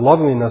marble with a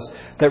loveliness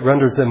that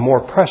renders them more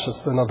precious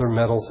than other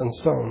metals and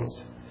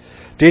stones?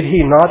 Did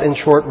He not, in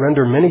short,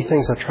 render many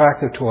things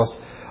attractive to us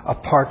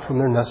apart from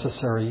their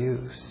necessary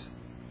use?"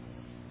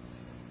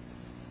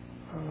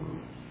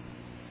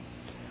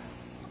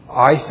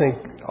 I think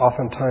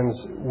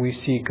oftentimes we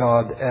see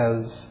God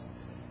as,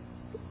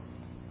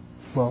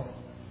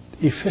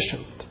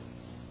 efficient,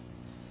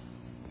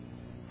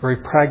 very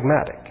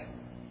pragmatic.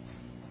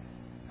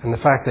 And the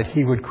fact that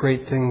He would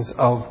create things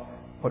of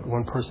what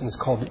one person has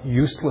called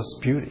useless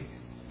beauty,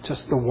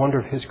 just the wonder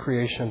of His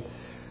creation,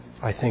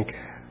 I think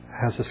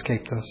has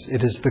escaped us.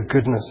 It is the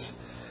goodness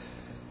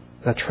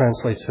that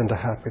translates into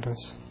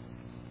happiness.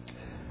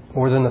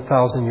 More than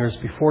 1,000 years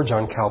before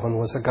John Calvin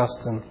was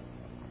Augustine,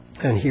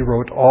 and he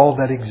wrote, "All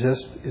that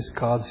exists is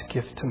God's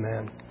gift to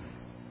man."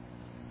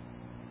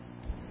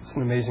 It's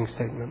an amazing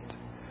statement.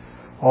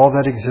 All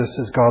that exists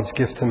is God's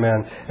gift to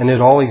man, and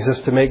it all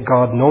exists to make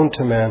God known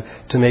to man,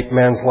 to make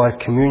man's life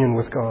communion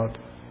with God.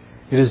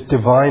 It is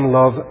divine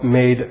love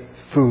made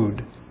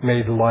food,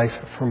 made life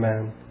for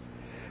man.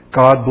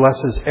 God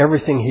blesses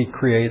everything He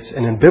creates,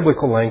 and in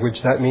biblical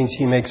language, that means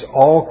He makes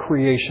all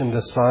creation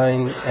the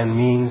sign and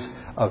means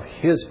of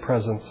His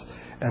presence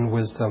and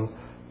wisdom,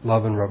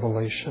 love and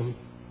revelation.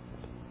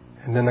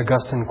 And then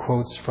Augustine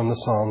quotes from the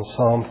Psalms,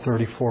 Psalm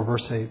 34,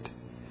 verse 8,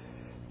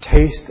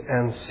 "Taste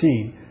and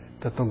see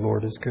that the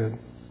Lord is good."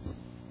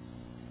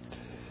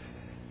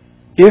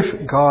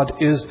 If God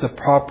is the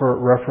proper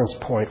reference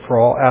point for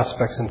all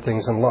aspects and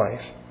things in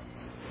life,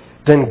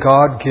 then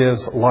God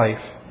gives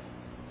life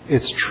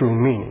its true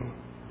meaning.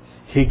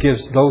 He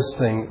gives those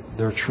things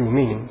their true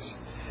meanings,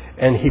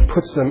 and He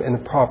puts them in the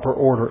proper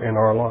order in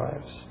our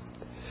lives.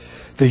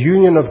 The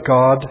union of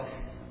God,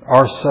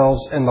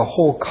 ourselves, and the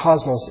whole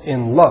cosmos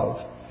in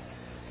love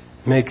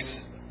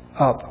makes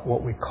up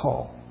what we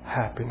call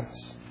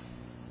happiness.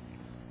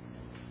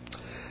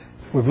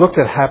 We've looked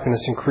at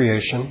happiness in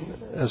creation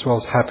as well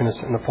as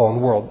happiness in the fallen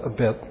world a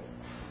bit.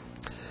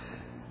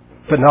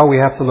 But now we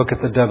have to look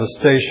at the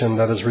devastation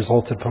that has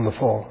resulted from the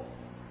fall.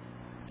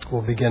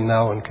 We'll begin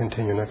now and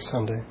continue next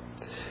Sunday.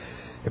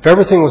 If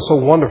everything was so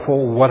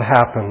wonderful, what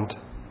happened?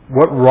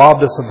 What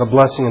robbed us of the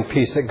blessing and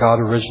peace that God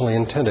originally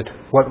intended?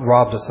 What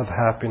robbed us of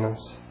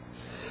happiness?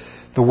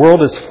 The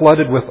world is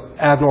flooded with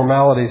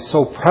abnormalities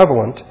so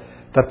prevalent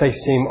that they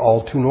seem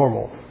all too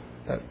normal.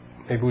 That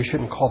maybe we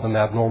shouldn't call them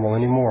abnormal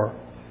anymore.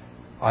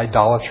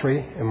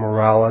 Idolatry,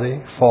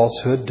 immorality,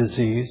 falsehood,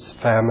 disease,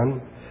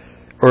 famine,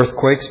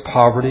 earthquakes,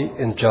 poverty,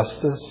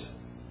 injustice,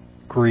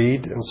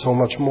 greed, and so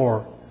much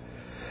more.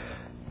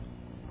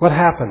 What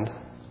happened?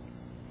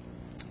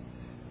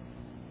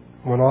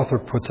 One author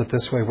puts it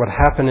this way: what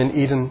happened in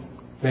Eden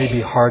may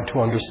be hard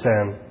to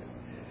understand,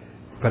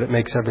 but it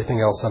makes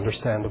everything else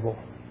understandable.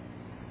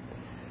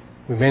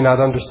 We may not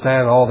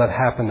understand all that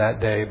happened that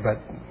day,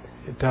 but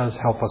it does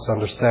help us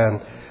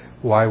understand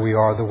why we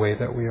are the way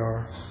that we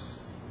are.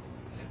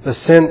 The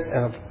sin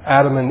of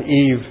Adam and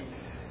Eve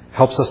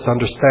helps us to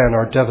understand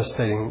our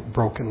devastating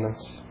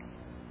brokenness.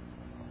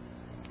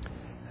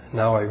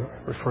 Now I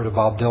refer to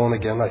Bob Dylan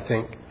again. I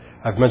think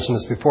I've mentioned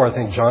this before. I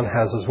think John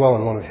has as well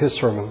in one of his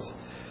sermons.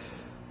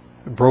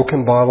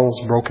 Broken bottles,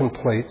 broken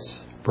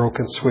plates,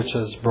 broken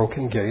switches,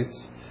 broken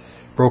gates,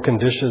 broken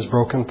dishes,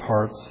 broken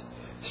parts.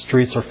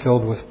 Streets are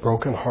filled with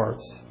broken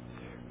hearts.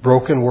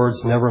 Broken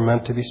words never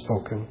meant to be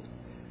spoken.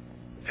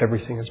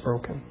 Everything is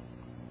broken.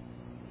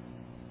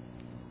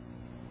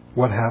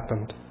 What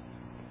happened?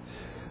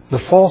 The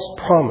false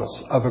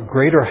promise of a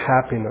greater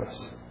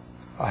happiness,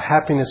 a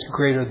happiness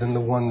greater than the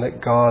one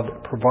that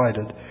God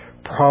provided,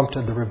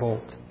 prompted the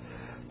revolt.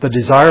 The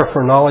desire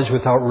for knowledge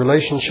without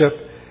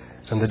relationship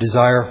and the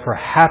desire for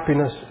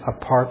happiness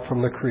apart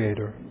from the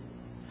Creator.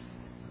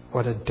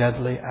 What a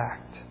deadly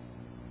act.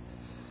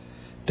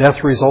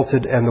 Death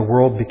resulted and the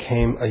world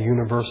became a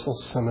universal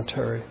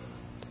cemetery.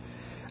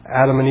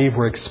 Adam and Eve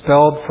were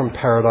expelled from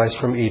paradise,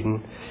 from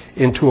Eden,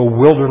 into a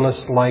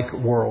wilderness-like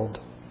world,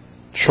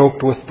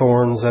 choked with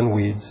thorns and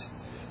weeds,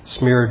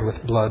 smeared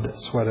with blood,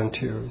 sweat, and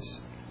tears.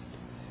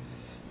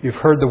 You've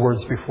heard the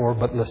words before,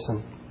 but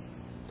listen.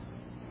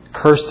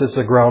 Cursed is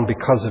the ground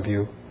because of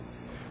you.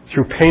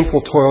 Through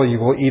painful toil you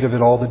will eat of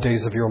it all the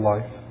days of your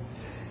life.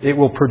 It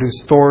will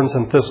produce thorns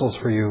and thistles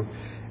for you,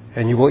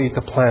 and you will eat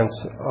the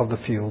plants of the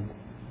field.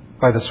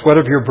 By the sweat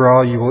of your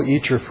brow you will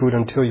eat your food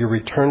until you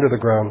return to the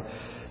ground,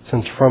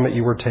 since from it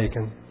you were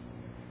taken.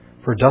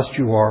 For dust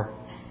you are,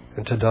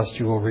 and to dust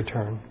you will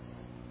return.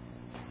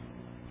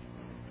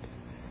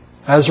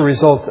 As a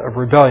result of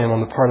rebellion on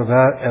the part of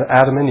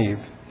Adam and Eve,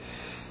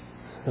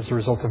 as a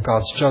result of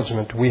God's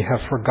judgment, we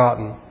have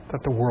forgotten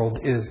that the world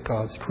is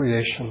God's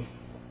creation.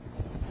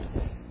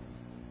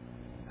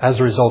 As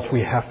a result,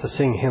 we have to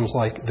sing hymns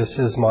like, "This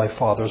is my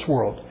Father's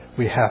world."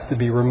 We have to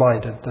be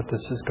reminded that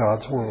this is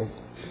God's world.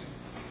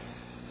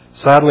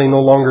 Sadly, no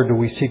longer do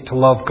we seek to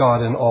love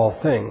God in all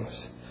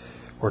things,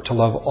 or to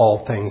love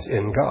all things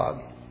in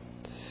God.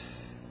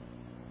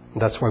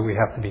 And that's why we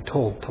have to be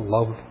told to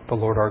love the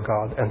Lord our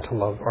God and to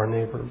love our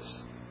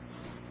neighbors.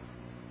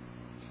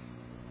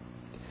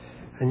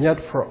 And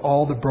yet, for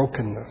all the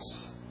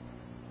brokenness,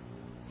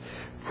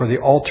 for the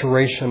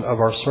alteration of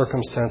our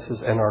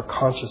circumstances and our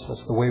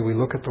consciousness, the way we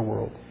look at the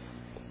world,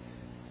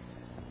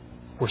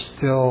 we're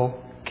still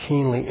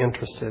keenly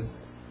interested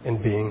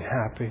in being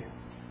happy.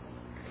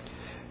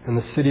 In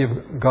the City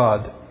of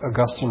God,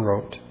 Augustine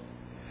wrote,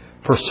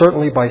 "For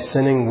certainly by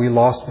sinning we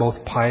lost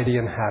both piety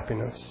and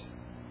happiness.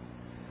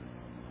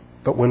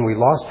 But when we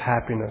lost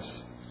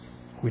happiness,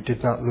 we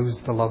did not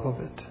lose the love of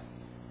it."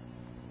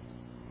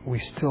 We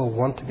still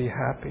want to be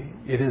happy.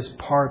 It is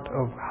part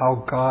of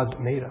how God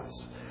made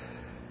us.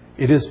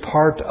 It is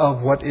part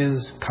of what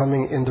is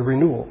coming in the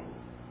renewal.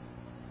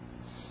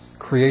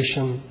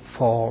 Creation,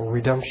 fall,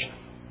 redemption.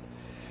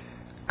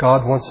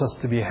 God wants us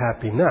to be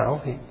happy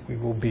now. We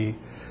will be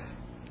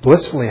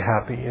blissfully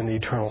happy in the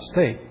eternal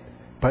state.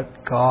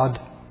 But God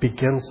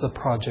begins the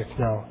project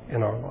now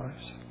in our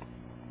lives.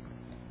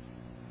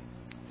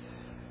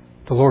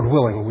 The Lord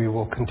willing, we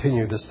will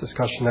continue this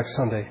discussion next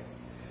Sunday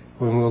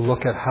when we will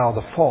look at how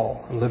the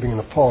fall and living in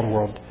a fallen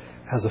world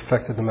has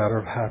affected the matter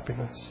of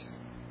happiness.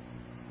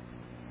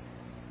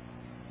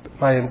 But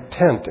my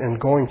intent in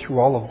going through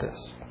all of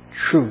this,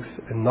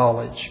 truth and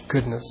knowledge,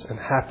 goodness and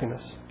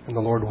happiness, and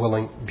the Lord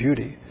willing,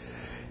 beauty,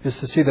 is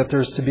to see that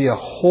there's to be a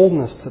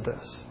wholeness to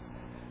this,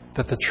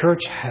 that the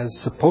church has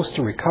supposed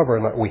to recover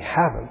and that we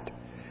haven't.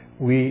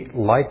 We,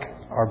 like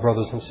our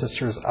brothers and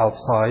sisters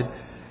outside,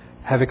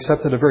 have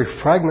accepted a very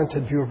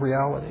fragmented view of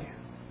reality,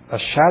 a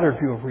shattered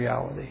view of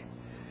reality.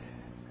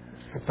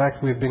 In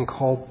fact, we've been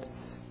called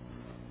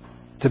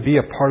to be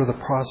a part of the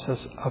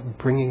process of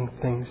bringing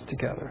things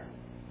together.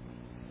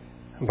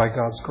 And by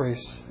God's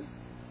grace,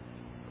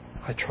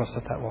 I trust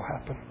that that will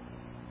happen.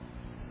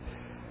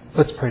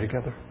 Let's pray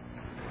together.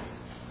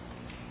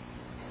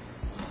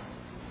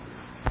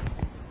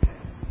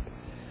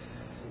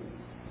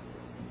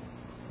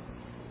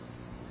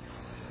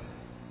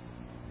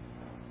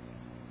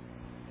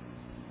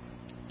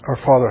 Our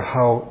Father,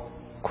 how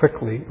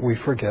quickly we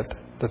forget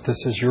that this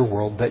is your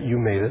world, that you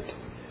made it.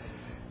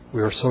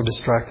 We are so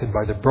distracted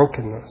by the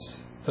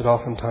brokenness that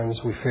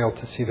oftentimes we fail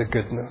to see the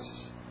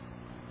goodness.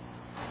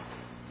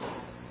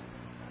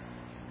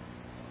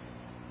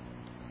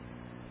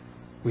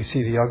 We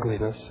see the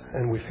ugliness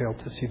and we fail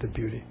to see the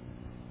beauty.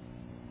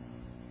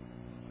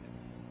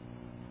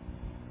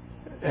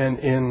 And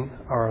in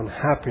our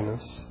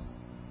unhappiness,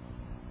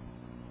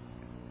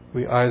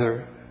 we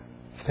either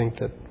think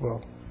that,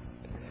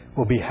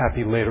 we'll be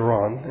happy later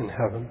on in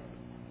heaven,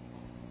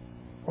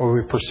 or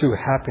we pursue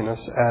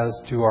happiness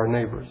as do our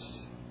neighbors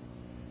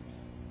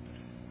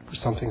for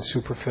something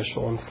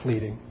superficial and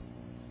fleeting.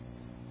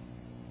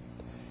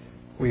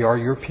 We are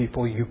your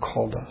people. You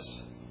called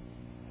us.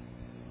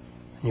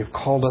 And you've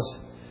called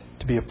us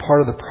to be a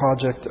part of the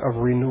project of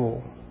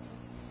renewal,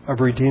 of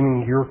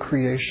redeeming your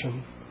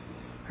creation,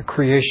 a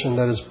creation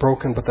that is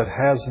broken but that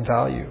has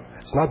value.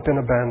 It's not been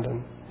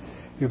abandoned.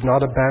 You've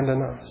not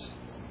abandoned us.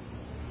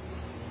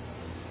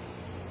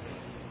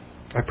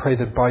 I pray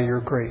that by your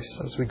grace,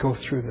 as we go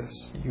through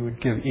this, you would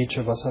give each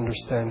of us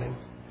understanding.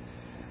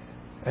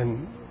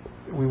 And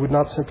we would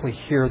not simply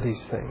hear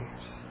these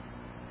things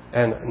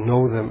and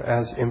know them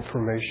as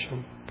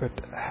information, but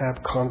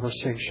have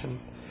conversation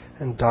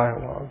and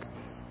dialogue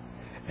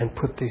and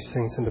put these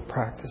things into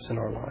practice in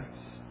our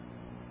lives.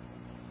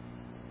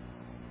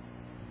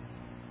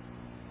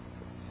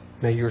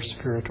 May your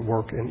Spirit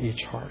work in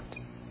each heart.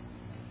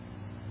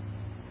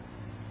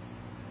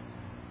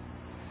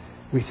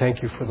 We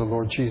thank you for the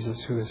Lord Jesus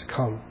who has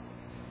come,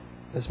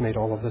 has made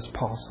all of this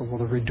possible,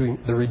 the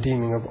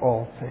redeeming of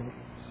all things.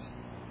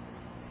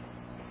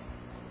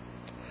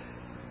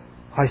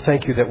 I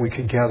thank you that we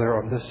could gather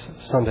on this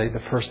Sunday, the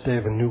first day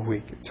of a new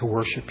week, to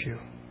worship you,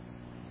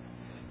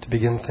 to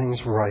begin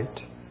things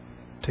right,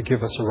 to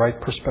give us a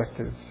right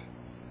perspective,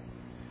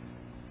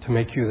 to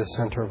make you the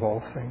center of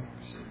all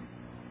things.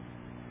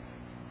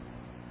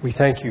 We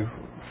thank you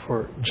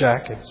for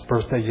Jack and his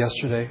birthday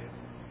yesterday.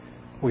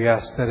 We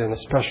ask that in a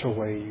special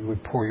way you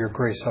would pour your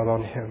grace out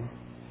on him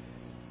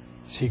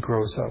as he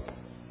grows up.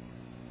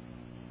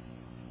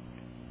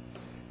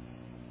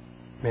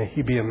 May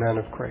he be a man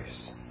of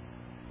grace,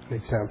 an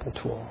example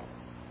to all.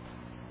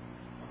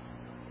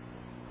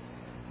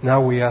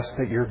 Now we ask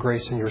that your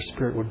grace and your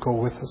Spirit would go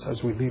with us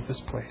as we leave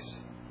this place.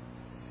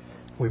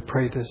 We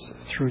pray this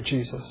through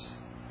Jesus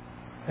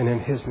and in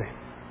his name.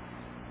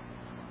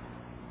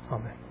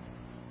 Amen.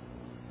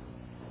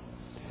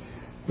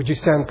 Would you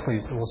stand,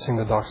 please, and we'll sing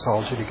the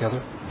doxology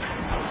together.